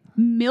say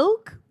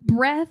milk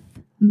breath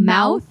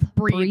mouth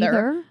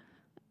breather?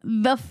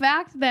 The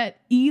fact that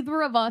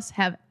either of us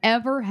have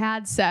ever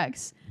had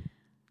sex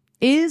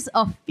is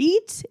a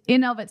feat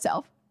in of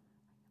itself.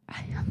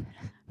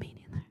 Me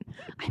neither.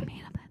 I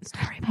made up that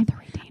story about the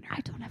retainer. I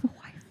don't have a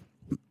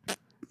wife.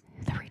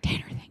 The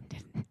retainer thing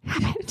didn't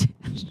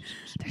happen.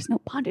 There's no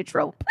bondage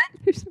rope.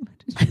 There's so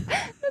much.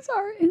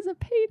 Nazara is a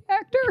paid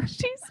actor.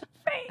 She's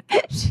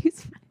fake.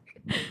 She's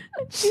fake.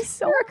 She's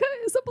so Erica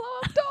is a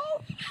blow-up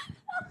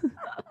doll.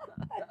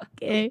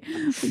 okay.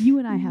 But you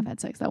and I have had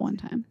sex that one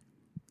time.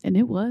 And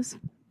it was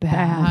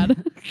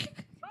bad.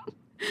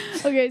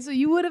 Okay, so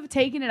you would have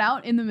taken it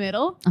out in the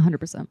middle.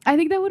 100%. I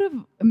think that would have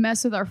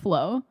messed with our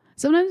flow.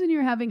 Sometimes when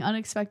you're having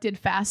unexpected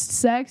fast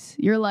sex,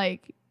 you're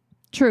like,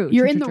 True.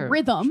 You're true, in true, the true.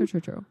 rhythm.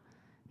 True.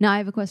 Now I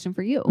have a question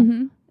for you.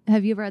 Mm-hmm.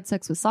 Have you ever had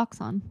sex with socks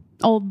on?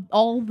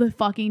 all the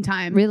fucking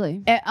time.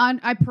 Really?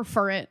 I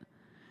prefer it.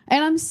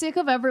 And I'm sick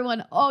of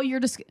everyone. Oh, you're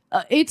just,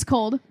 it's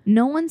cold.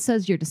 No one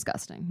says you're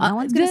disgusting. No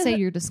one's going to say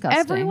you're disgusting.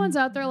 Everyone's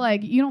out there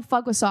like, you don't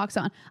fuck with socks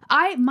on.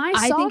 I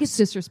Socks, think it's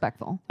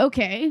disrespectful.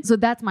 okay. So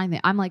that's my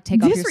thing. I'm like,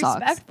 take off your socks.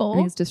 Disrespectful? I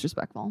think it's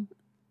disrespectful.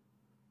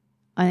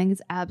 I think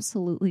it's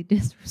absolutely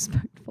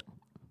disrespectful.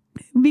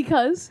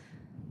 Because?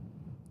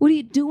 What are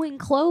you doing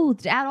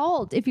clothed at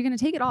all? If you're going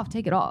to take it off,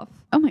 take it off.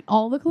 I'm like,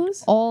 all the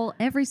clothes?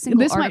 Every single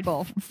This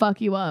article. might fuck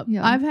you up.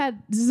 Yeah. I've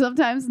had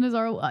sometimes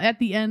at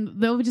the end,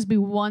 there would just be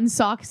one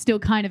sock still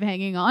kind of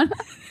hanging on.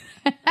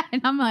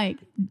 And I'm like,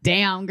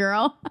 damn,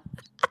 girl.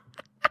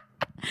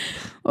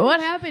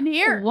 What happened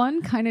here?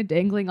 One kind of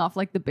dangling off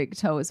like the big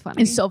toe is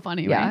funny. It's so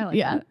funny, Yeah, right? I like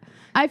that.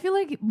 I feel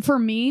like for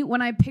me,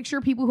 when I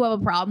picture people who have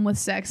a problem with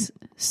socks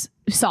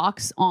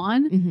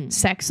on, Mm-hmm.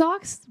 sex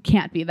socks,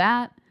 can't be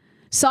that.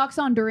 Socks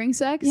on during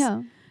sex.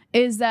 Yeah.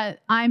 Is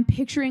that I'm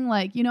picturing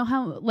like, you know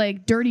how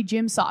like dirty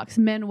gym socks,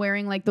 men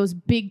wearing like those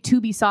big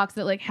tubey socks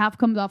that like half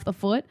comes off the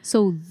foot.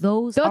 So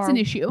that's an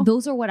issue.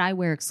 Those are what I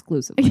wear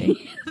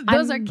exclusively.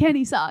 Those are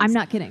Kenny socks. I'm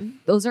not kidding.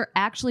 Those are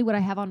actually what I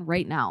have on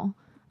right now.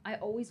 I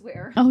always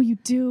wear. Oh, you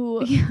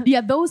do?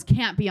 Yeah, those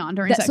can't be on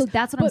during sex. So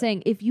that's what I'm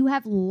saying. If you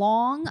have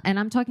long, and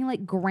I'm talking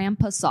like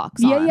grandpa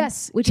socks Yeah, on.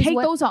 yes. Which Take is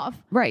what, those off.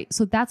 Right.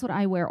 So that's what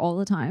I wear all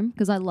the time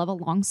because I love a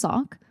long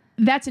sock.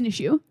 That's an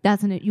issue.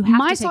 You have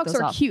My to take socks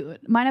those are off.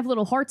 cute. Mine have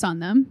little hearts on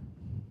them.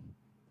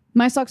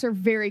 My socks are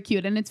very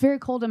cute, and it's very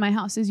cold in my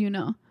house, as you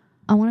know.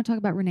 I want to talk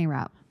about Renee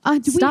Rapp. Do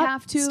we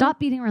have to? Stop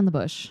beating around the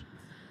bush.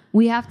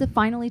 We have to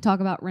finally talk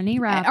about Renee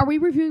Rapp. Are we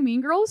reviewing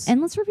Mean Girls?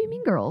 And let's review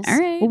Mean Girls. All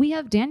right. Well, we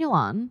have Daniel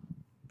on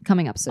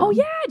coming up soon. Oh,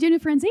 yeah,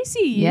 Jennifer Franzese.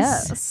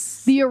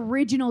 Yes. The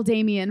original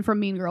Damien from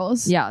Mean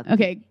Girls. Yeah.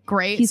 Okay,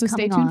 great. He's so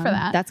stay coming tuned for on.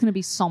 that. That's going to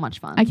be so much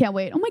fun. I can't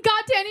wait. Oh my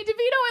God, Danny DeVito,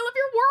 I love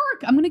your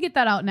work. I'm going to get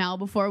that out now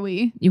before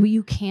we...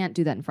 You can't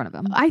do that in front of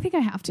him. I think I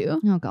have to.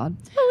 Oh, God.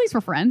 At least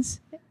we're friends.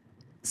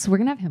 So we're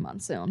going to have him on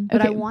soon. But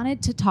Okay. I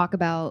wanted to talk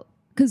about...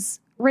 Because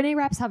Renee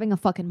Rapp's having a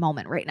fucking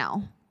moment right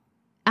now.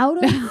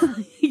 Out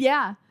of,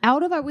 Yeah. I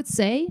would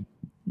say,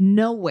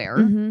 nowhere.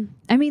 Mm-hmm.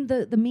 I mean,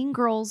 the Mean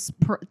Girls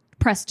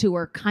press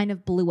tour kind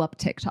of blew up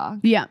TikTok.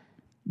 Yeah.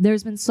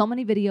 There's been so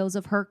many videos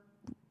of her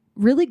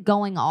really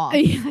going off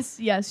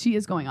Yes, she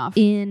is going off.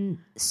 in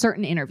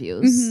certain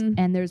interviews. Mhm.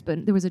 And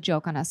there was a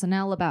joke on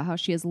SNL about how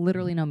she has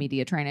literally no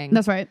media training.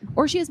 That's right.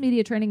 Or she has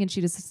media training and she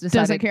just decided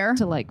Doesn't care.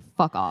 to like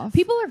fuck off.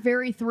 People are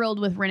very thrilled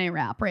with Renee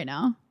Rapp right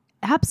now.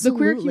 The Absolutely.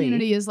 queer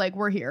community is like,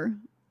 we're here.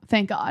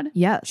 Thank God.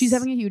 Yes. She's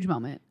having a huge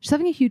moment, She's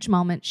having a huge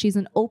moment. She's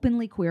an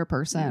openly queer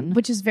person.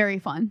 which is very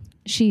fun.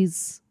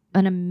 She's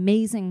an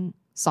amazing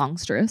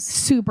songstress.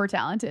 Super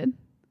talented.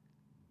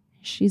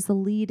 She's the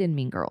lead in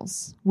Mean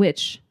Girls,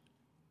 which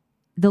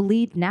the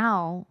lead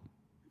now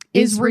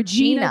Is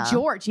Regina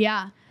George.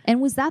 Yeah. And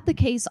was that the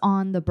case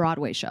on the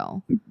Broadway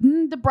show?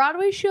 The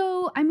Broadway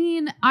show, I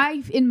mean,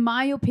 in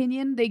my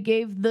opinion, they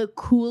gave the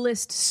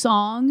coolest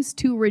songs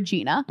to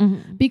Regina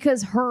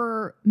because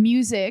her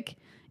music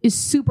is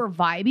super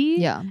vibey.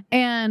 Yeah.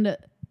 And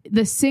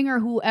the singer,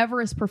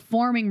 whoever is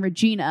performing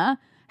Regina,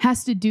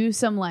 has to do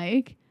some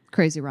like,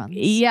 Crazy runs.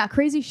 yeah,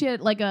 crazy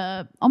shit, like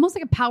almost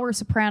like a power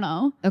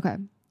soprano, Okay.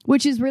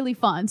 which is really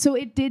fun. So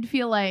it did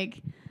feel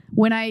like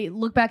when I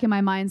look back in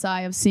my mind's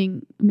eye of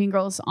seeing Mean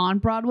Girls on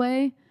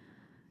Broadway,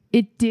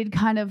 it did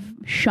kind of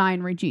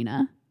shine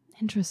Regina.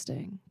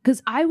 Interesting.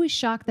 Because I was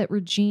shocked that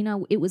Regina,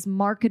 it was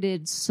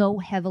marketed so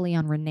heavily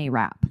on Renee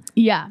Rapp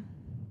Yeah.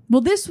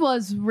 Well, this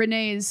was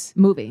Renee's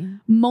movie.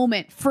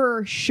 moment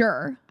for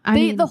sure. I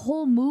mean- The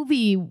whole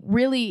movie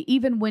really,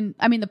 even when,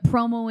 I mean, the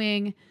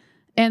promoing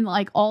and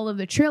like all of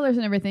the trailers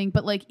and everything,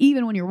 but like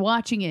even when you're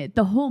watching it,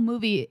 the whole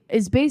movie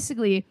is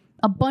basically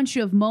a bunch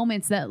of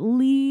moments that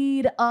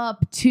lead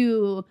up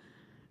to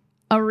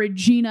a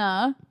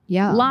Regina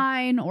Yeah.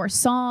 line or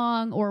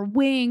song or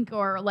wink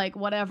or like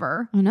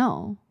whatever. I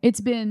know.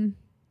 It's been,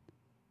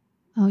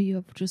 Oh, you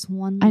have just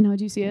one I know,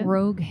 do you see it?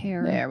 rogue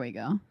hair. There we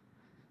go.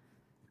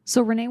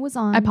 So Renee was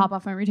on. I pop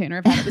off my retainer.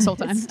 I've had it this whole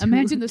time. It's too-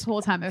 Imagine this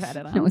whole time I've had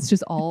it on. No, it's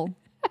just all.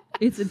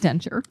 It's a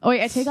denture. Oh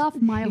wait, I take off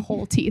my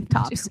whole teeth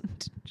tops.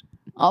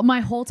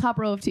 My whole top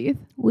row of teeth.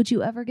 Would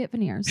you ever get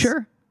veneers?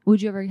 Sure.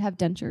 Would you ever have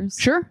dentures?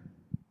 Sure.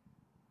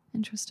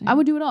 Interesting. I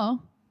would do it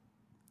all.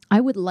 I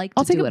would like to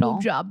I'll take do a it boob all.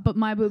 job, but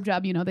my boob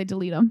job, they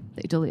delete them.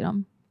 They delete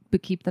them,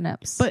 but keep the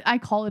nips. But I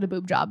call it a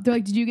boob job. They're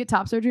like, "Did you get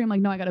top surgery?" I'm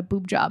like, "No, I got a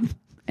boob job."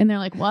 And they're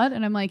like, "What?"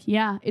 And I'm like,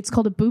 "Yeah, it's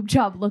called a boob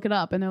job. Look it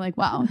up." And they're like,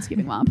 "Wow, it's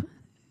giving mop."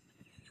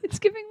 it's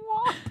giving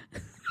WAP.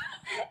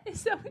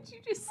 Is that what you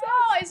just said?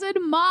 Oh, I said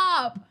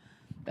mop.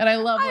 That I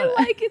love. I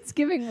like it's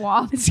giving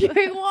WAP. it's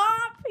giving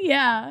wop.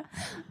 Yeah.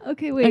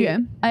 Okay, wait.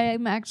 Okay. I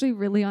am actually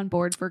really on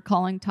board for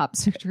calling top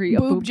surgery a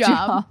Boob boob job.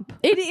 job.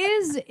 It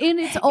is in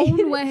its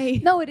own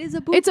way. No, it is a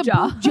boob It's a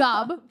job. boob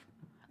job.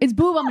 It's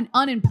boob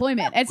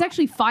unemployment. It's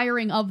actually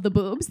firing of the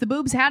boobs. The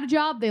boobs had a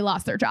job. They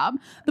lost their job.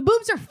 The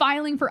boobs are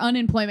filing for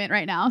unemployment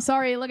right now.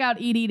 Sorry, look out,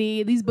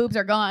 EDD. These boobs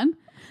are gone.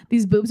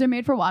 These boobs are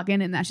made for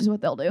walking, and that's just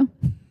what they'll do.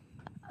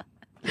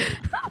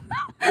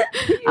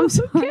 I'm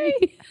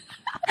sorry.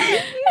 You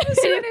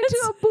just went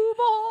into a boob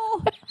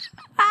hole.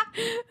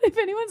 If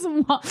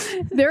anyone's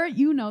there,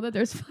 you know that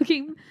there's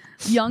fucking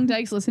young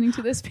dykes listening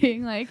to this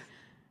being like,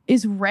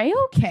 is Ray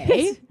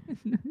okay?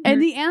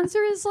 And the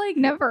answer is like,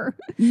 Never.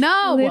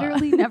 no.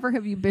 Literally never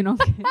have you been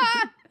okay.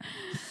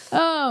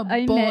 Oh,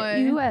 I boy. met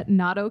you at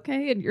not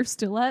okay, and you're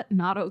still at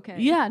not okay.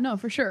 Yeah, no,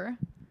 for sure.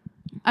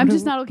 I'm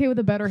just not okay with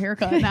a better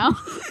haircut now.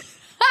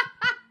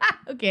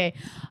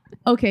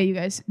 Okay, you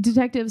guys.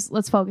 Detectives,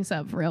 let's focus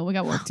up for real. We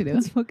got work to do.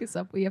 Let's focus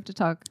up. We have to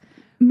talk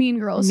Mean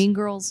Girls. Mean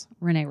Girls,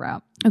 Renee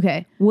Rapp.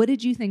 Okay. What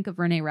did you think of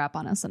Renee Rapp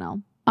on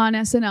SNL? On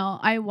SNL,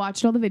 I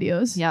watched all the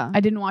videos. Yeah.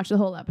 I didn't watch the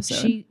whole episode.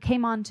 She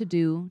came on to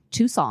do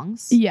 2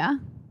 songs. Yeah.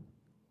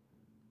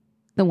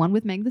 The one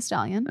with Meg Thee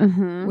Stallion,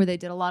 where they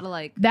did a lot of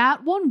like...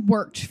 That one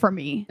worked for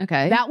me.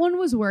 Okay. That one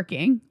was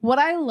working. What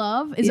I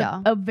love is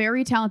a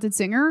very talented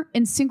singer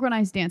and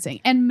synchronized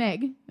dancing. And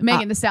Megan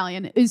Thee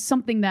Stallion is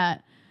something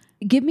that...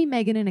 Give me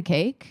Megan in a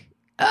cake.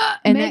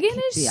 And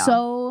Megan is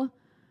so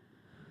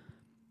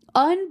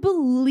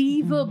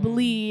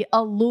unbelievably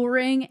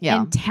alluring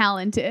and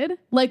talented.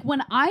 Like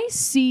when I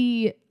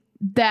see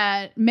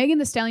that Megan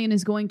Thee Stallion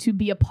is going to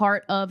be a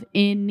part of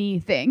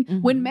anything.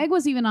 When Meg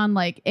was even on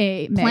like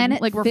a Planet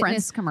like we're Fitness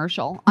friends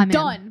commercial, I'm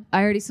done. in.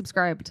 I already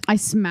subscribed. I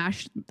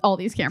smashed all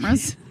these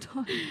cameras.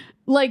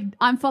 Like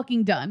I'm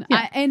fucking done.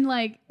 Yeah. And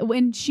like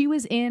when she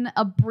was in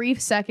a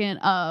brief second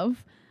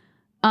of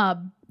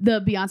the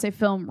Beyonce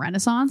film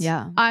Renaissance,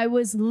 I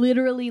was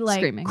literally like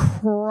screaming,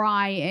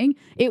 crying.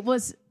 It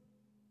was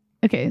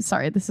okay.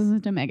 Sorry, this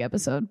isn't a Meg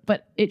episode,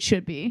 but it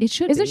should be. It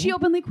should. Isn't be. she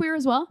openly queer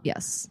as well?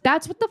 Yes.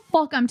 That's what the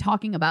fuck I'm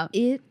talking about.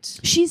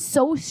 She's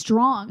so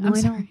strong. No, I'm I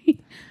know. sorry.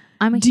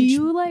 I'm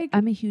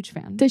a huge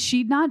fan. Does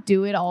she not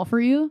do it all for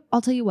you?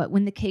 I'll tell you what.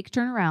 When the cake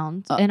turned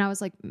around, and I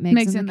was like,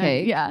 Meg's in the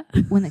cake. Yeah.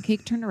 When the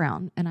cake turned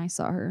around, and I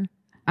saw her,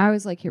 I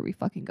was like, here we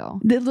fucking go.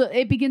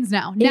 It begins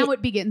now. Now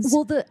it begins.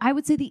 Well, I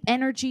would say the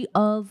energy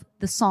of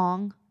the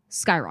song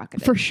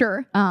skyrocketed for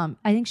sure. I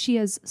think she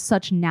has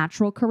such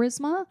natural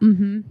charisma,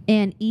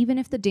 and even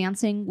if the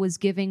dancing was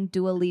giving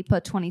Dua Lipa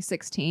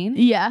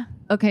 2016,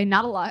 okay,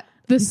 not a lot.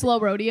 The slow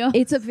rodeo.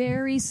 It's a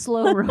very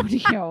slow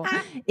rodeo.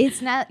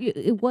 It's not.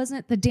 It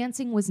wasn't. The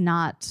dancing was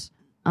not.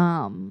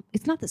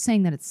 It's not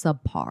saying that it's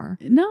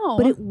subpar. No,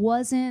 but it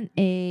wasn't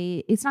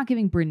a. It's not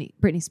giving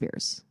Britney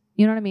Spears.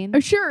 You know what I mean?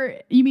 Sure.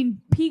 You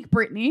mean peak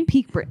Britney?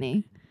 Peak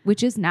Britney,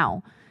 which is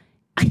now.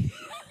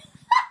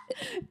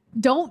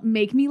 Don't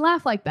make me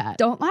laugh like that.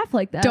 Don't laugh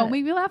like that. Don't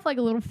make me laugh like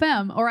a little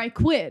femme, or I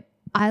quit.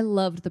 I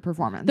loved the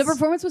performance. The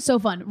performance was so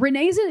fun.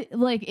 Renee's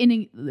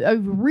a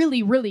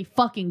really, really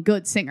fucking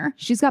good singer.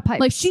 She's got pipes.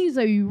 Like she's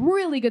a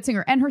really good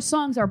singer, and her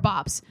songs are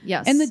bops.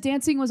 Yes. And the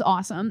dancing was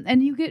awesome.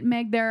 And you get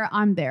Meg there,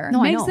 I'm there.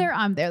 No, Meg's there,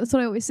 I'm there. That's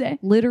what I always say.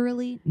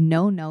 Literally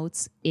no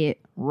notes.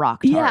 It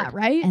rocked hard. Yeah,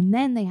 right? And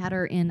then they had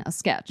her in a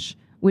sketch,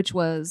 which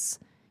was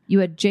you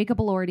had Jacob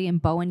Elordi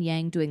and Bowen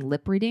Yang doing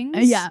lip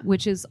readings.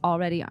 Which is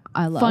already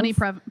I love. Funny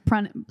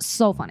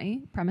so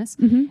funny premise.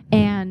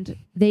 And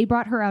they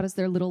brought her out as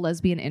their little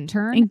lesbian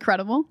intern.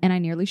 Incredible. And I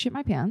nearly shit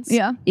my pants.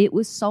 Yeah. It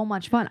was so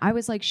much fun. I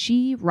was like,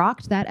 she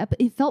rocked that.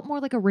 It felt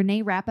more like a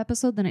Renee Rapp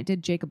episode than it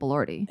did Jacob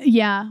Elordi.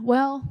 Yeah.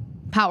 Well,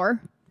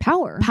 power.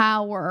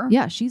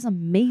 Yeah, she's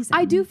amazing.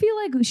 I do feel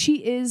like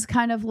she is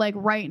kind of like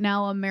right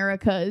now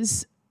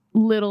America's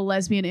little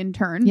lesbian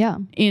intern. Yeah.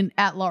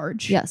 At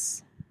large.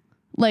 Yes.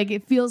 Like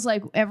it feels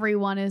like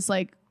everyone is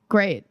like,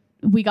 great,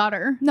 we got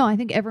her. No, I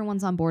think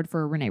everyone's on board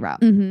for Renee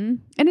Rapp.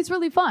 And it's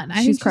really fun. I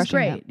think she's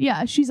great. It.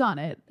 Yeah, she's on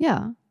it.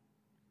 Yeah.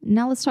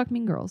 Now let's talk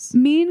Mean Girls.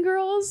 Mean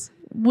Girls,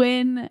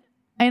 and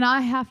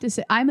I have to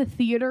say, I'm a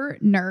theater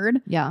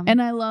nerd. Yeah.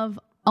 And I love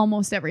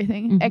almost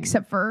everything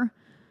except for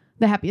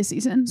The Happiest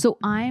Season. So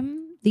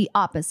I'm the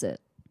opposite.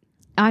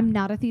 I'm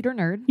not a theater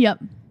nerd.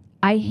 Yep.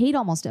 I hate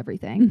almost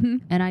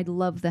everything. And I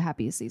love The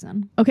Happiest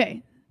Season.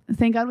 Okay.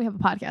 Thank God we have a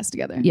podcast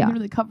together. Yeah. We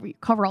can really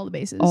cover all the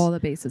bases. All the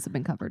bases have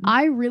been covered.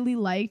 I really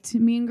liked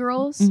Mean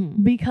Girls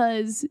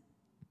because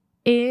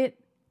it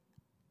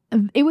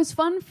was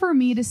fun for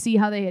me to see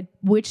how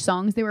which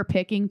songs they were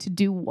picking to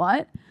do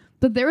what.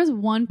 But there was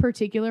one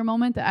particular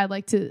moment that I'd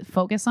like to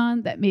focus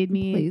on that made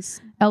me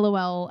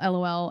LOL,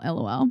 LOL,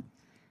 LOL.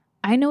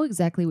 I know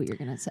exactly what you're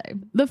going to say.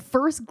 The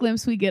first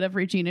glimpse we get of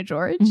Regina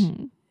George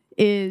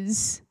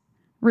is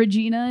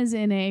Regina is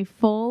in a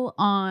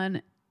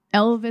full-on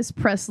Elvis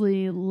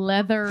Presley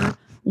leather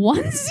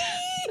onesie.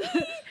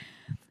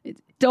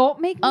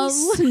 Don't make me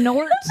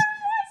snort.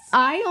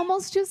 I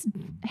almost just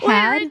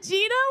had.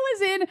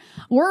 Regina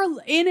we're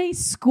in a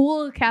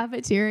school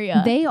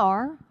cafeteria. They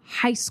are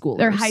high schoolers.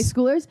 They're high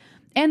schoolers.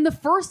 And the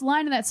first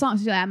line of that song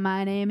is like,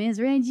 my name is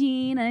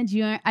Regina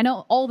George. I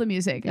know all the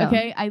music. Yeah.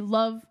 Okay. I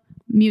love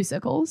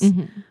musicals.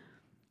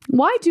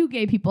 Why do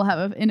gay people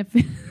have an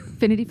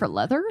affinity for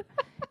leather?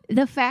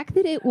 The fact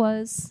that it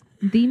was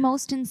the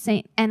most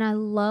insane, and I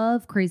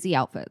love crazy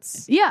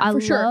outfits. Yeah, I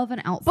for sure. love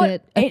an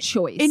outfit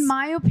choice. In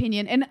my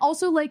opinion, and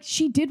also like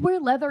she did wear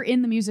leather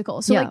in the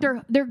musical, so Yeah.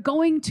 like they're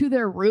going to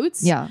their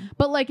roots. Yeah.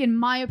 But like in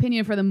my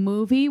opinion, for the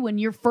movie, when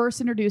you're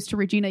first introduced to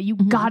Regina, you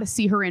Mm-hmm. got to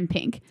see her in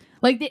pink.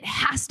 Like it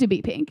has to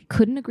be pink.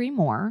 Couldn't agree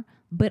more.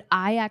 But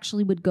I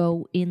actually would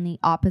go in the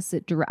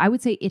opposite direction. I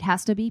would say it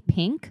has to be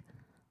pink,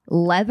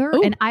 leather,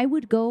 Ooh. and I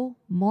would go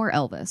more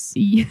Elvis.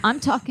 Yeah. I'm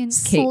talking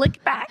cape.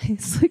 Slick back.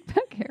 Slick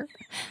back hair.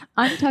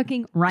 I'm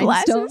talking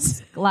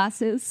rhinestones,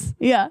 glasses.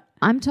 Yeah.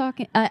 I'm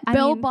talking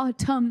Bell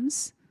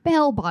bottoms.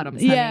 bell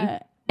bottoms. Honey. Yeah.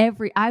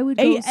 I would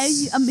go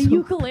A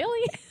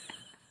ukulele.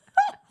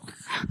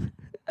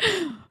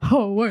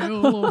 Oh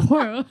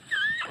well.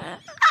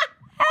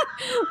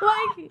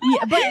 Like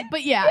yeah,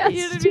 but yeah,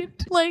 you know what I mean?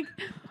 Like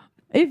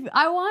if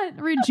I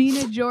want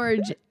Regina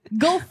George,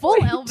 go full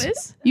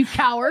Elvis, you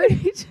coward.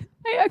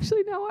 I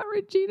actually don't want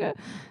Regina.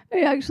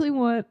 I actually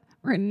want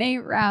Renee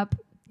Rapp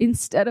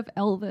instead of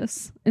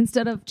Elvis,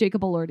 instead of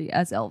Jacob Elordi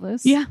as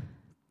Elvis. Yeah.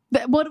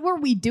 What were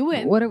we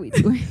doing? What are we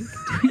doing?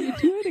 Do you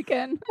do it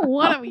again?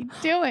 What are we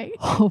doing?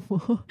 Oh,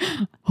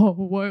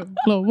 well.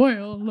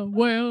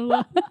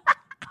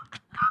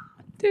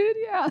 dude,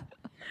 yeah.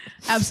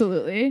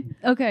 Absolutely.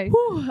 Okay.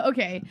 Whew,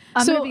 okay.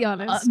 I'm gonna be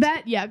honest.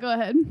 Go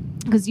ahead.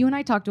 Because you and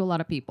I talked to a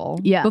lot of people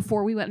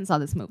before we went and saw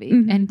this movie.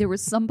 Mhm. And there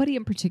was somebody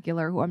in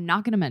particular who I'm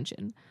not going to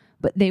mention,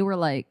 but they were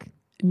like,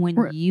 when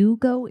you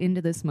go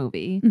into this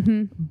movie,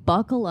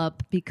 buckle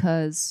up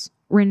because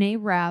Renee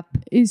Rapp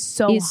Is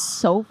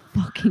so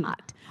fucking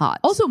hot.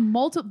 Also,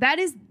 that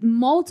is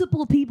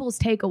multiple people's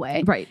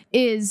takeaway. Right.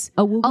 Is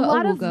Awooga, a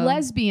lot of awooga.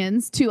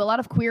 lesbians too. A lot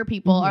of queer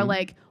people are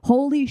like,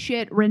 "Holy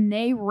shit,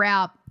 Renee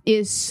Rapp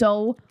is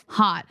so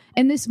hot."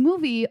 And this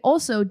movie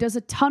also does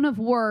a ton of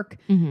work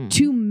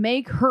to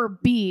make her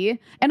be,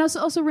 and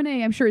also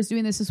Renee, I'm sure, is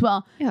doing this as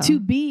well, to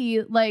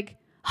be like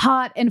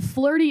hot and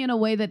flirty in a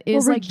way that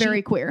is like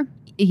very queer.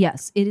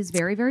 Yes, it is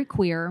very, very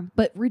queer.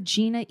 But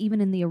Regina,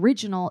 even in the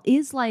original,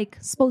 is like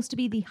supposed to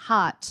be the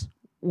hot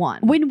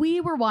one. When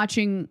we were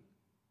watching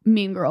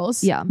Mean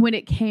Girls, when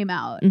it came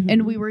out,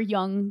 and we were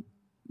young,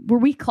 were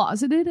we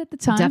closeted at the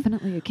time?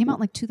 Definitely. It came out in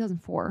like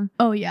 2004.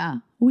 Oh yeah,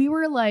 we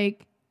were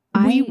like,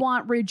 we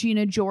want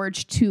Regina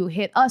George to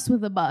hit us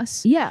with a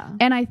bus. Yeah.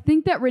 And I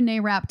think that Renee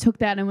Rapp took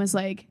that and was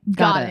like,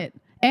 got it.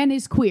 And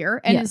is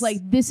queer and is like,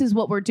 this is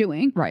what we're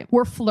doing. Right.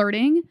 We're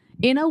flirting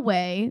in a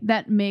way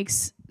that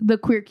makes the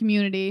queer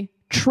community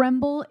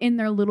tremble in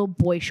their little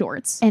boy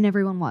shorts. And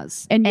everyone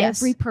was. And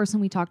every person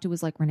we talked to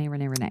was like,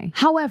 Renee.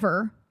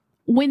 However,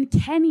 when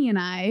Kenny and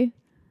I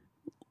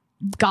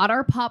got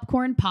our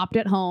popcorn popped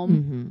at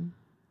home,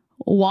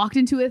 walked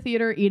into a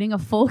theater eating a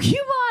full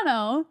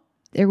Cubano,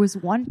 there was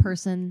one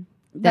person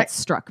that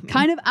struck me.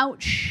 kind of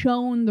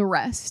outshone the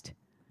rest.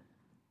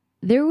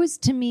 There was,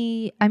 to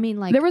me, I mean,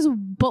 like, There was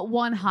but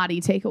one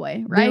hottie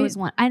takeaway, right? there was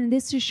one. And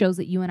this just shows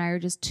that you and I are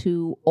just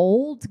two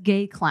old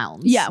gay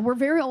clowns. Yeah, we're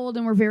very old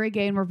and we're very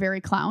gay and we're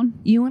very clown.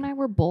 You and I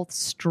were both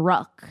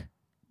struck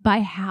by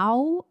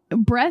how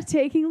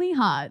Breathtakingly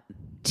hot.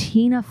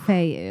 Tina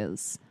Fey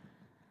is.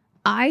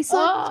 I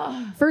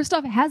saw, first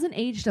off, hasn't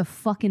aged a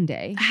fucking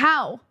day.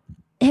 How?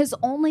 Has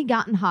only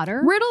gotten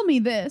hotter. Riddle me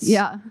this.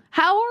 Yeah.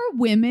 How are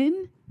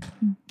women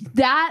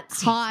that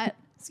hot?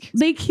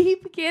 They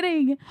keep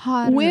getting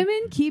Hotter.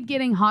 Women keep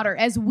getting hotter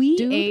as we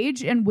Dude.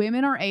 age and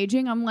women are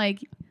aging. I'm like,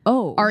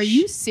 Oh, are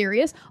you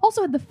serious?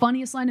 Also had the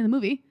funniest line in the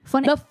movie.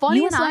 funny? The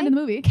funniest You and line I in the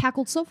movie.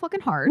 Cackled so fucking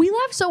hard. We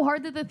laughed so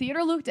hard that the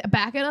theater looked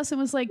back at us and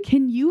was like,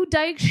 "Can you,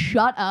 Dyke,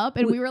 shut up?"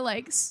 And we were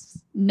like,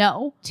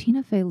 "No."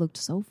 Tina Fey looked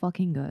so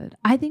fucking good.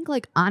 I think,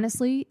 like,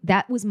 honestly,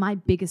 that was my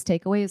biggest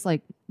takeaway is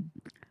like,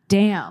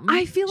 damn.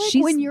 I feel like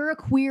she's- when you're a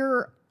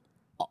queer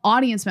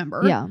audience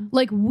member, Yeah.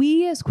 like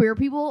we as queer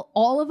people,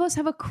 all of us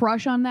have a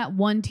crush on that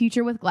one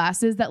teacher with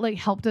glasses that like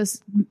helped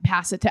us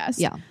pass a test.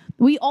 Yeah.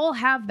 We all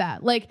have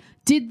that. Like,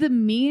 did the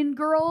mean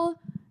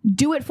girl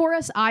do it for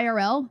us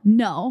IRL?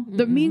 No.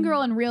 The mean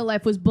girl in real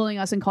life was bullying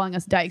us and calling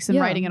us dykes and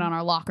Yeah. writing it on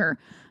our locker.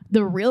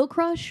 The real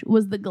crush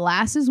was the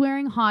glasses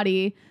wearing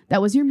hottie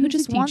that was your who music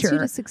just teacher. wants you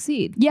to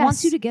succeed. Yes.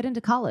 Wants you to get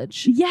into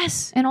college.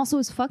 Yes. And also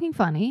is fucking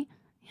funny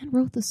and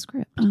wrote the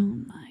script. Oh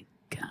my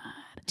God.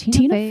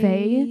 Tina Fey?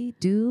 Fey,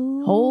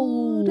 dude.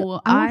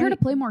 Oh, I want her to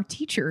play more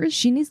teachers.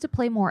 She needs to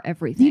play more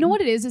everything. You know what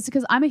it is? It's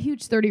because I'm a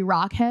huge 30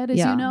 Rock head, as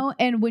Yeah. you know.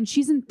 And when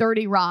she's in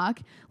 30 Rock,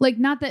 like,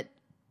 not that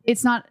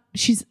it's not,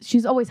 she's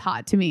always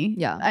hot to me.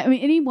 Yeah. I mean,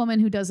 any woman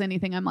who does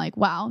anything, I'm like,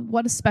 wow,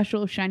 what a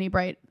special, shiny,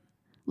 bright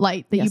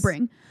light that you Yes.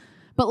 bring.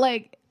 But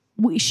like,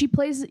 she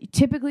plays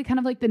typically kind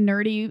of like the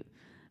nerdy,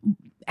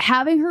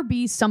 having her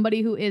be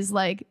somebody who is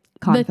like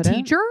Confident. the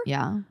teacher.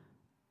 Yeah.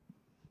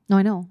 No,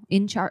 I know.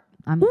 In chart.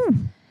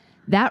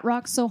 That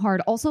rocks so hard.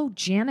 Also,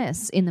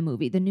 Janice in the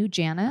movie, the new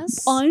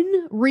Janice.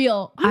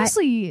 Unreal.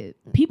 Honestly,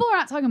 people are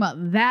not talking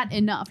about that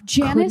enough.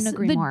 Janice,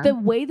 agree more. the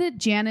way that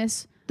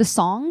Janice The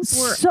songs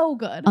were so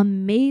good.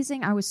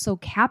 amazing. I was so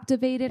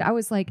captivated. I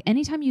was like,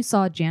 anytime you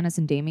saw Janice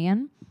and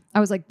Damien,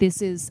 I was like,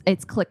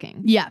 it's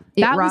clicking. Yeah,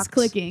 It that was rocked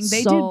clicking.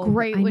 They so- did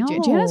great I with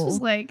Janice. Janice know.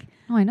 was like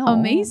Oh, I know.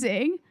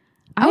 amazing.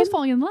 I was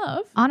falling in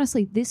love.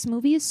 Honestly, this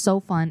movie is so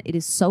fun. It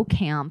is so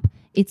camp.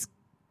 It's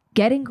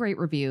getting great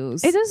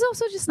reviews. It is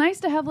also just nice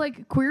to have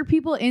like queer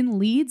people in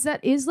leads.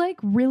 That is like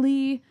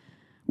really,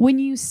 when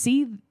you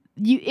see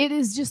you, it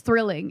is just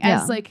thrilling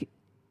as like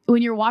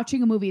when you're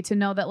watching a movie to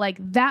know that like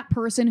that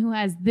person who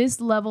has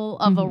this level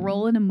of a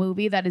role in a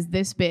movie that is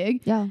this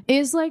big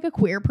is like a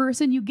queer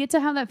person. You get to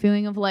have that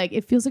feeling of like,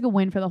 it feels like a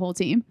win for the whole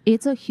team.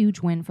 It's a huge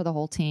win for the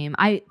whole team.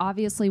 I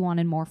obviously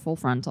wanted more Full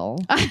Frontal.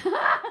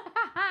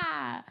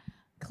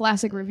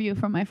 Classic review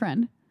from my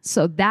friend.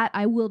 So that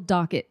I will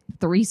dock it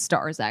 3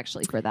 stars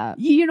actually for that.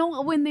 You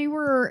know, when they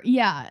were,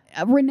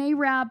 Renee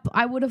Rapp,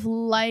 I would have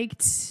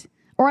liked,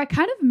 or I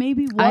kind of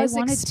maybe was I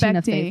wanted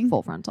expecting Tina Fey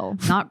Full Frontal,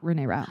 not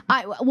Renee Rapp.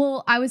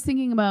 I was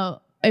thinking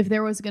about if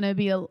there was going to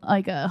be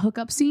a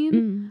hookup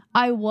scene.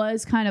 I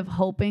was kind of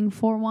hoping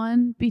for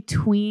one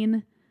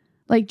between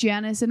like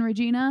Janice and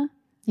Regina.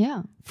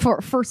 Yeah.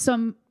 For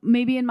some,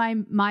 maybe in my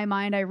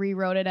mind, I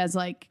rewrote it as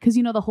like, because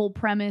you know the whole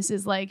premise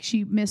is like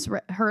she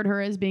misheard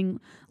her as being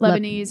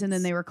Lebanese, and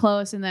then they were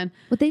close, and then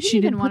But they she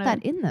didn't even want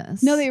put that in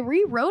this. No, they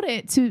rewrote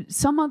it to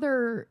some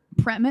other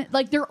premise,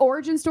 like their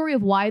origin story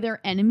of why they're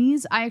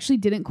enemies. I actually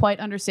didn't quite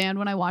understand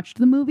when I watched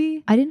the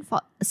movie. I didn't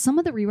some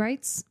of the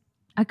rewrites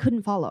I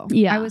couldn't follow.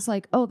 Yeah. I was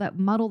like, oh, that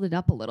muddled it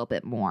up a little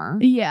bit more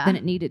Yeah. than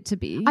it needed to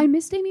be. I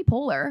missed Amy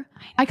Poehler.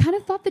 I kind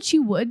of thought that she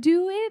would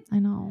do it, I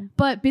know.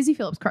 but Busy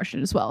Phillips crushed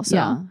it as well. So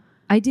Yeah.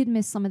 I did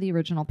miss some of the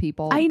original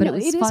people. I but know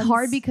it it is fun.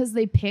 hard because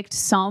they picked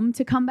some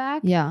to come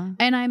back. Yeah.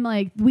 And I'm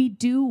like, we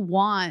do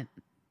want,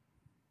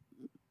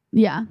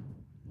 How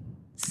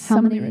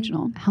some many of the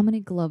original. How many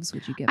gloves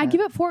would you give I it?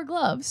 give it 4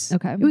 gloves.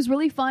 Okay. It was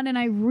really fun, and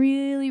I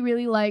really,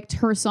 really liked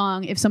her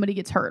song, If Somebody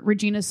Gets Hurt.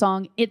 Regina's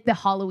song, at the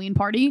Halloween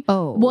party,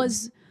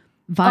 was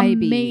vibey.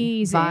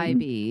 amazing.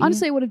 Vibey.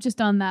 Honestly, I would have just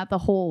done that the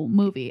whole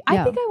movie. I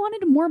Yeah. think I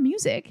wanted more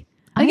music.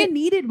 I think it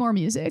needed more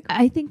music.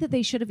 I think that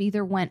they should have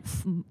either went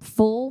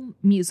full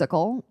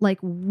musical, like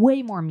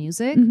way more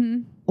music,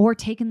 or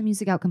taken the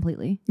music out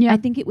completely. Yeah. I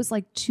think it was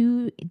like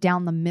too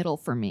down the middle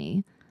for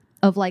me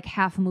of like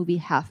half movie,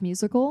 half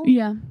musical.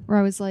 Yeah. Where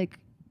I was like,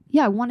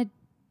 yeah,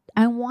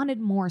 I wanted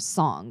more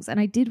songs. And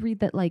I did read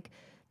that like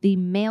the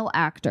male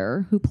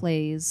actor who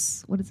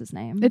plays, what is his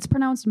name? It's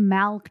pronounced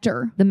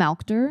Malkter. The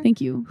Malkter.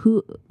 Thank you.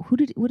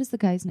 What is the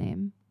guy's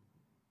name?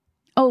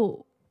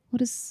 Oh,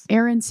 What is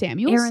Aaron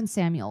Samuels? Aaron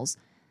Samuels.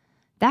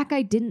 That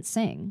guy didn't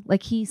sing.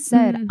 Like he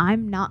said,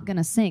 I'm not going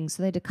to sing.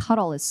 So they had to cut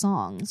all his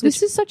songs.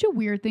 This is such a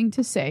weird thing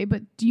to say,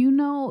 but do you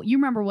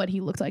remember what he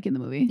looked like in the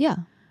movie? Yeah.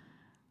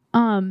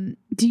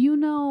 Do you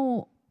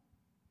know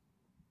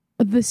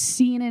the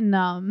scene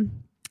in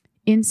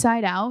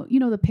Inside Out? You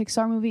know the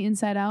Pixar movie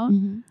Inside Out?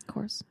 Of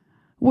course.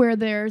 Where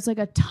there's like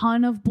a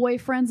ton of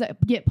boyfriends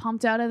that get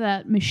pumped out of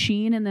that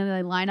machine, and then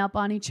they line up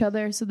on each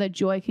other so that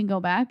Joy can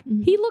go back.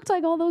 He looked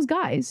like all those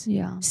guys.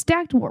 Yeah.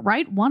 Stacked one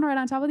right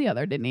on top of the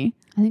other, didn't he?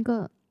 I think,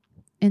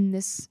 and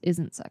this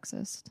isn't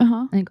sexist.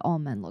 Uh-huh. I think all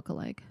men look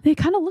alike. They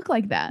kind of look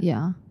like that.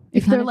 Yeah.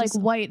 If kinda they're like just-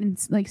 white and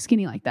like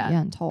skinny like that.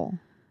 Yeah, and tall.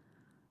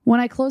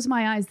 When I close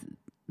my eyes,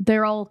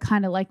 they're all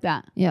kind of like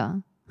that. Yeah.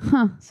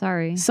 Huh.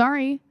 Sorry.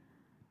 Sorry.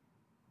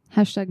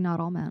 Hashtag not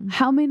all men.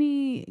 How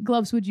many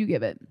gloves would you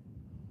give it?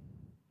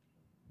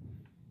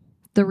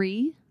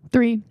 3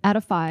 3. out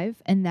of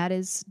 5. And that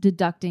is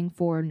deducting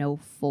for no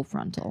full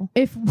frontal.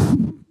 If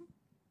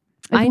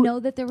I know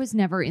that there was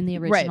never in the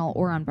original Right.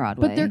 or on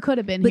Broadway. but there could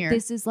have been But here.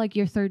 this is like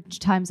your third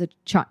time's a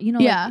charm. You know,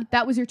 yeah, like,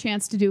 that was your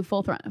chance to do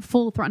full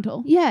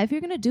frontal. yeah, if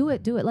you're going to do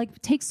it, do it.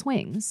 Like, take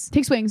swings.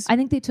 Take swings. I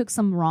think they took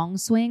some wrong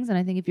swings. And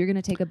I think if you're going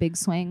to take a big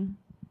swing,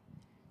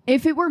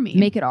 If it were me,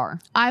 make it R.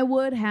 I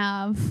would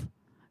have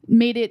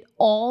made it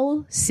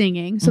all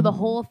singing, so the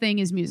whole thing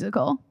is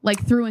musical,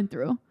 like through and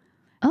through.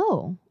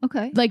 Oh,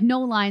 okay. Like no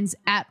lines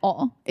at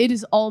all. It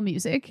is all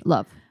music.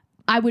 Love.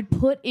 I would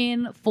put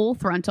in full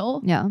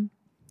frontal. Yeah.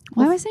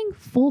 Why am I saying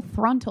full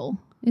frontal?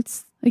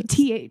 It's Like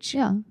TH.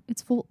 yeah,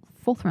 it's full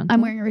frontal.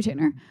 I'm wearing a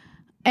retainer.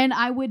 And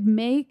I would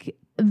make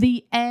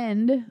the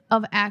end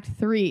of Act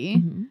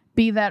 3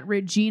 be that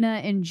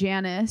Regina and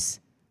Janice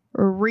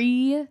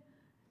rekindle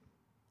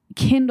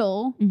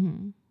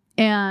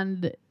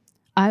and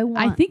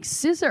I think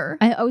scissor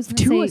I was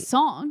to gonna a say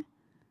song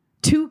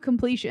to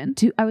completion.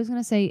 I was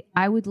gonna say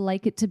I would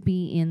like it to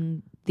be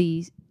in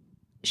the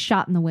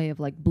shot in the way of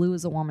like blue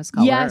is the warmest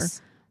color.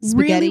 Yes.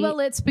 Spaghetti, Really well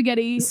lit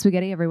spaghetti.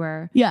 spaghetti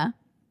everywhere. Yeah.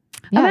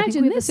 Yeah, I think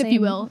Imagine we have this, the if you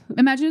same- will.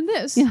 Imagine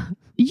this. Yeah.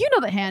 You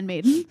know The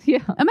Handmaiden. Yeah.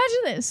 Imagine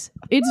this.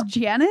 It's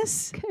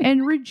Janice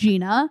and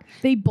Regina.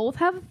 They both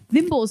have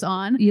thimbles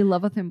on, You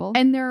love a thimble.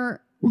 and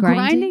they're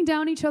grinding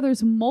down each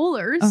other's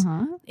molars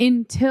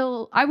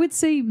until I would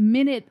say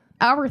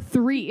hour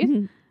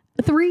 3.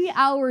 3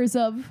 hours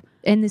of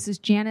And this is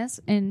Janice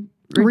and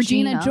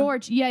Regina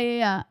George.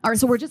 Yeah.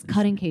 So we're just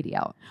cutting Katie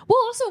out. Well,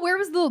 also, where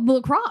was the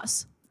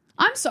lacrosse?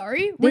 I'm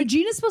sorry.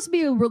 Regina's supposed to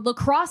be a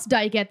lacrosse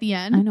dyke at the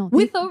end. I know.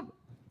 With a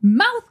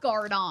mouth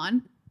guard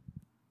on.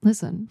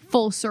 Listen,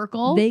 Full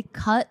circle. they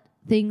cut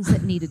things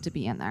that needed to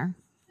be in there,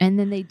 and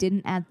then they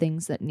didn't add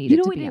things that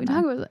needed to we be didn't in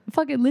even there. talk about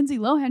fucking Lindsay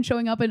Lohan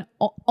showing up and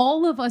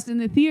all of us in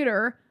the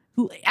theater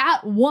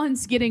at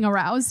once getting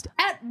aroused.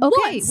 At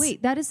Okay, once.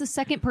 wait. That is the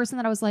second person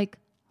that I was like,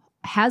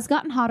 has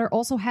gotten hotter,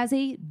 also has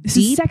a This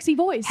is deep, sexy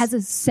voice. has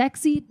a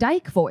sexy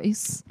dyke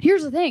voice.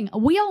 Here's the thing.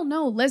 We all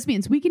know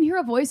lesbians. We can hear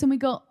a voice and we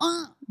go,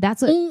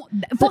 That's a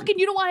fucking,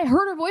 you know why I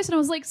heard her voice? And I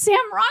was like, Sam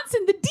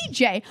Ronson, the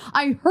DJ.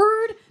 I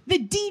heard the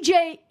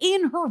DJ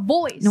in her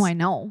voice. no, I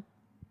know.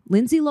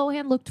 Lindsay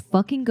Lohan looked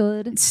fucking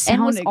good and was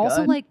sounded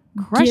also good. like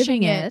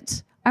crushing Giving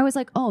it. I was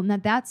like, oh,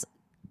 that's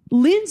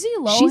Lindsay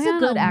Lohan. She's a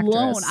good alone.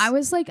 actress. I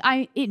was like,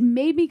 it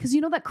made me, because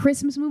you know that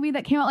Christmas movie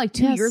that came out like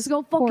 2 Yes, years ago,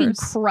 of fucking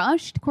course.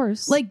 crushed. of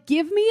course Like,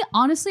 give me,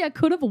 honestly, I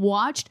could have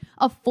watched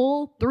a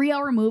full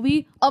 3-hour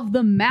movie of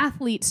the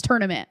Mathletes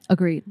tournament.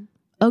 agreed.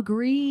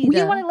 You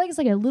know what I like? It's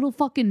like a little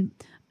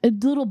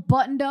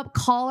buttoned up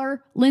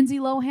collar, Lindsay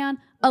Lohan,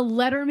 a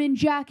Letterman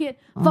jacket,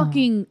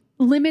 fucking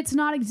limits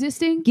not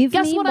existing. Give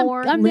Guess me what?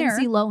 more I'm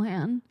Lindsay there.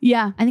 Lohan.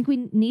 Yeah. I think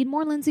we need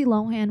more Lindsay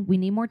Lohan. We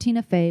need more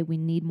Tina Fey. We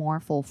need more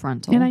Full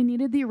Frontal. And I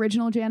needed the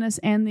original Janice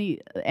and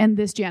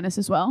this Janice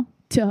as well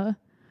to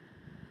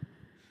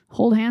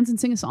hold hands and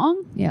sing a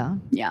song. yeah.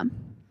 Yeah.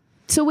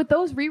 So with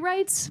those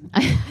rewrites,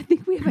 I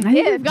think we have a I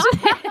think hit. we've got it.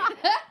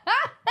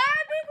 I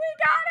think we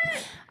got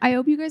it. I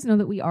hope you guys know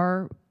that we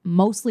are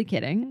mostly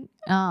kidding.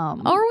 Are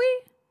we?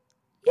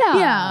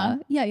 Yeah.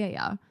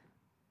 Yeah.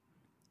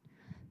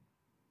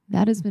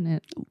 That has been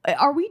it.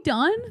 Are we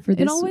done? For It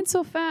this- all went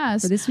so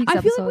fast. for this week's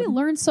I feel like we episode.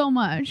 learned so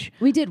much.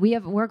 We did.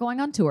 We're going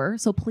on tour,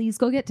 so please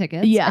go get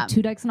tickets. Yeah. At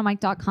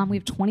twodykesandamike.com. We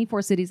have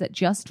 24 cities that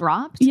just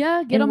dropped.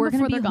 Yeah, get and them we're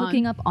before going to they're be gone.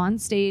 hooking up on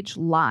stage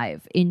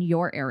live in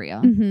your area.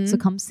 Mhm. So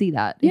come see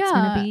that. It's Yeah.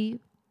 going to be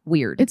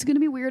weird. It's going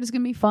to be weird. It's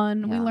going to be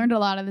fun. We Yeah. learned a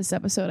lot of this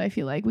episode, I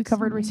feel like. We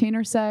covered So-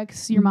 retainer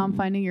sex, your mom Mhm.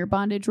 finding your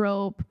bondage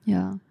rope.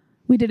 yeah.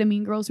 We did a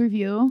Mean Girls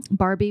review.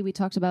 Barbie, we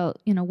talked about,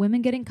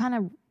 women getting kind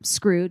of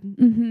screwed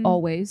Mm-hmm.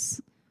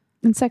 always.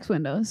 And sex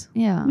windows.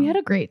 Yeah. We had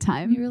a great we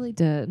time. really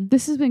did.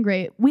 This has been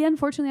great. We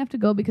unfortunately have to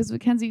go because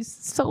Mackenzie's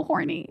so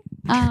horny.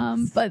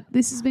 But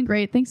this has been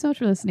great. Thanks so much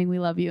for listening. We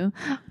love you.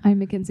 I'm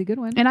Mackenzie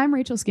Goodwin. And I'm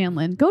Rachel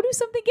Scanlon. Go do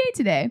something gay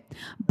today.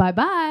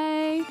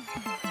 Bye-bye.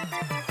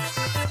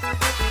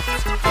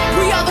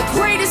 We are the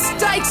greatest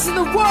dykes in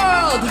the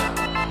world.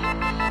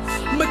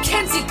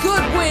 Mackenzie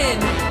Goodwin,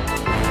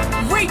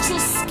 Rachel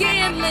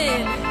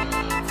Scanlon,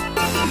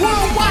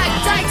 worldwide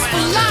dykes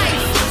for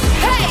life.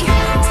 Hey,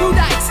 two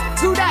dykes,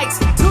 two dykes,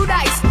 two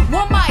dykes,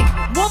 one mic,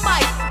 one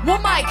mic,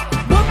 one mic,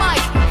 one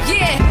mic.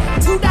 Yeah,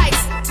 two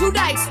dykes, two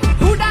dykes.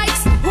 Who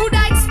dykes? Who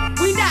dykes?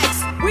 We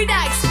dykes, we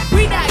dykes.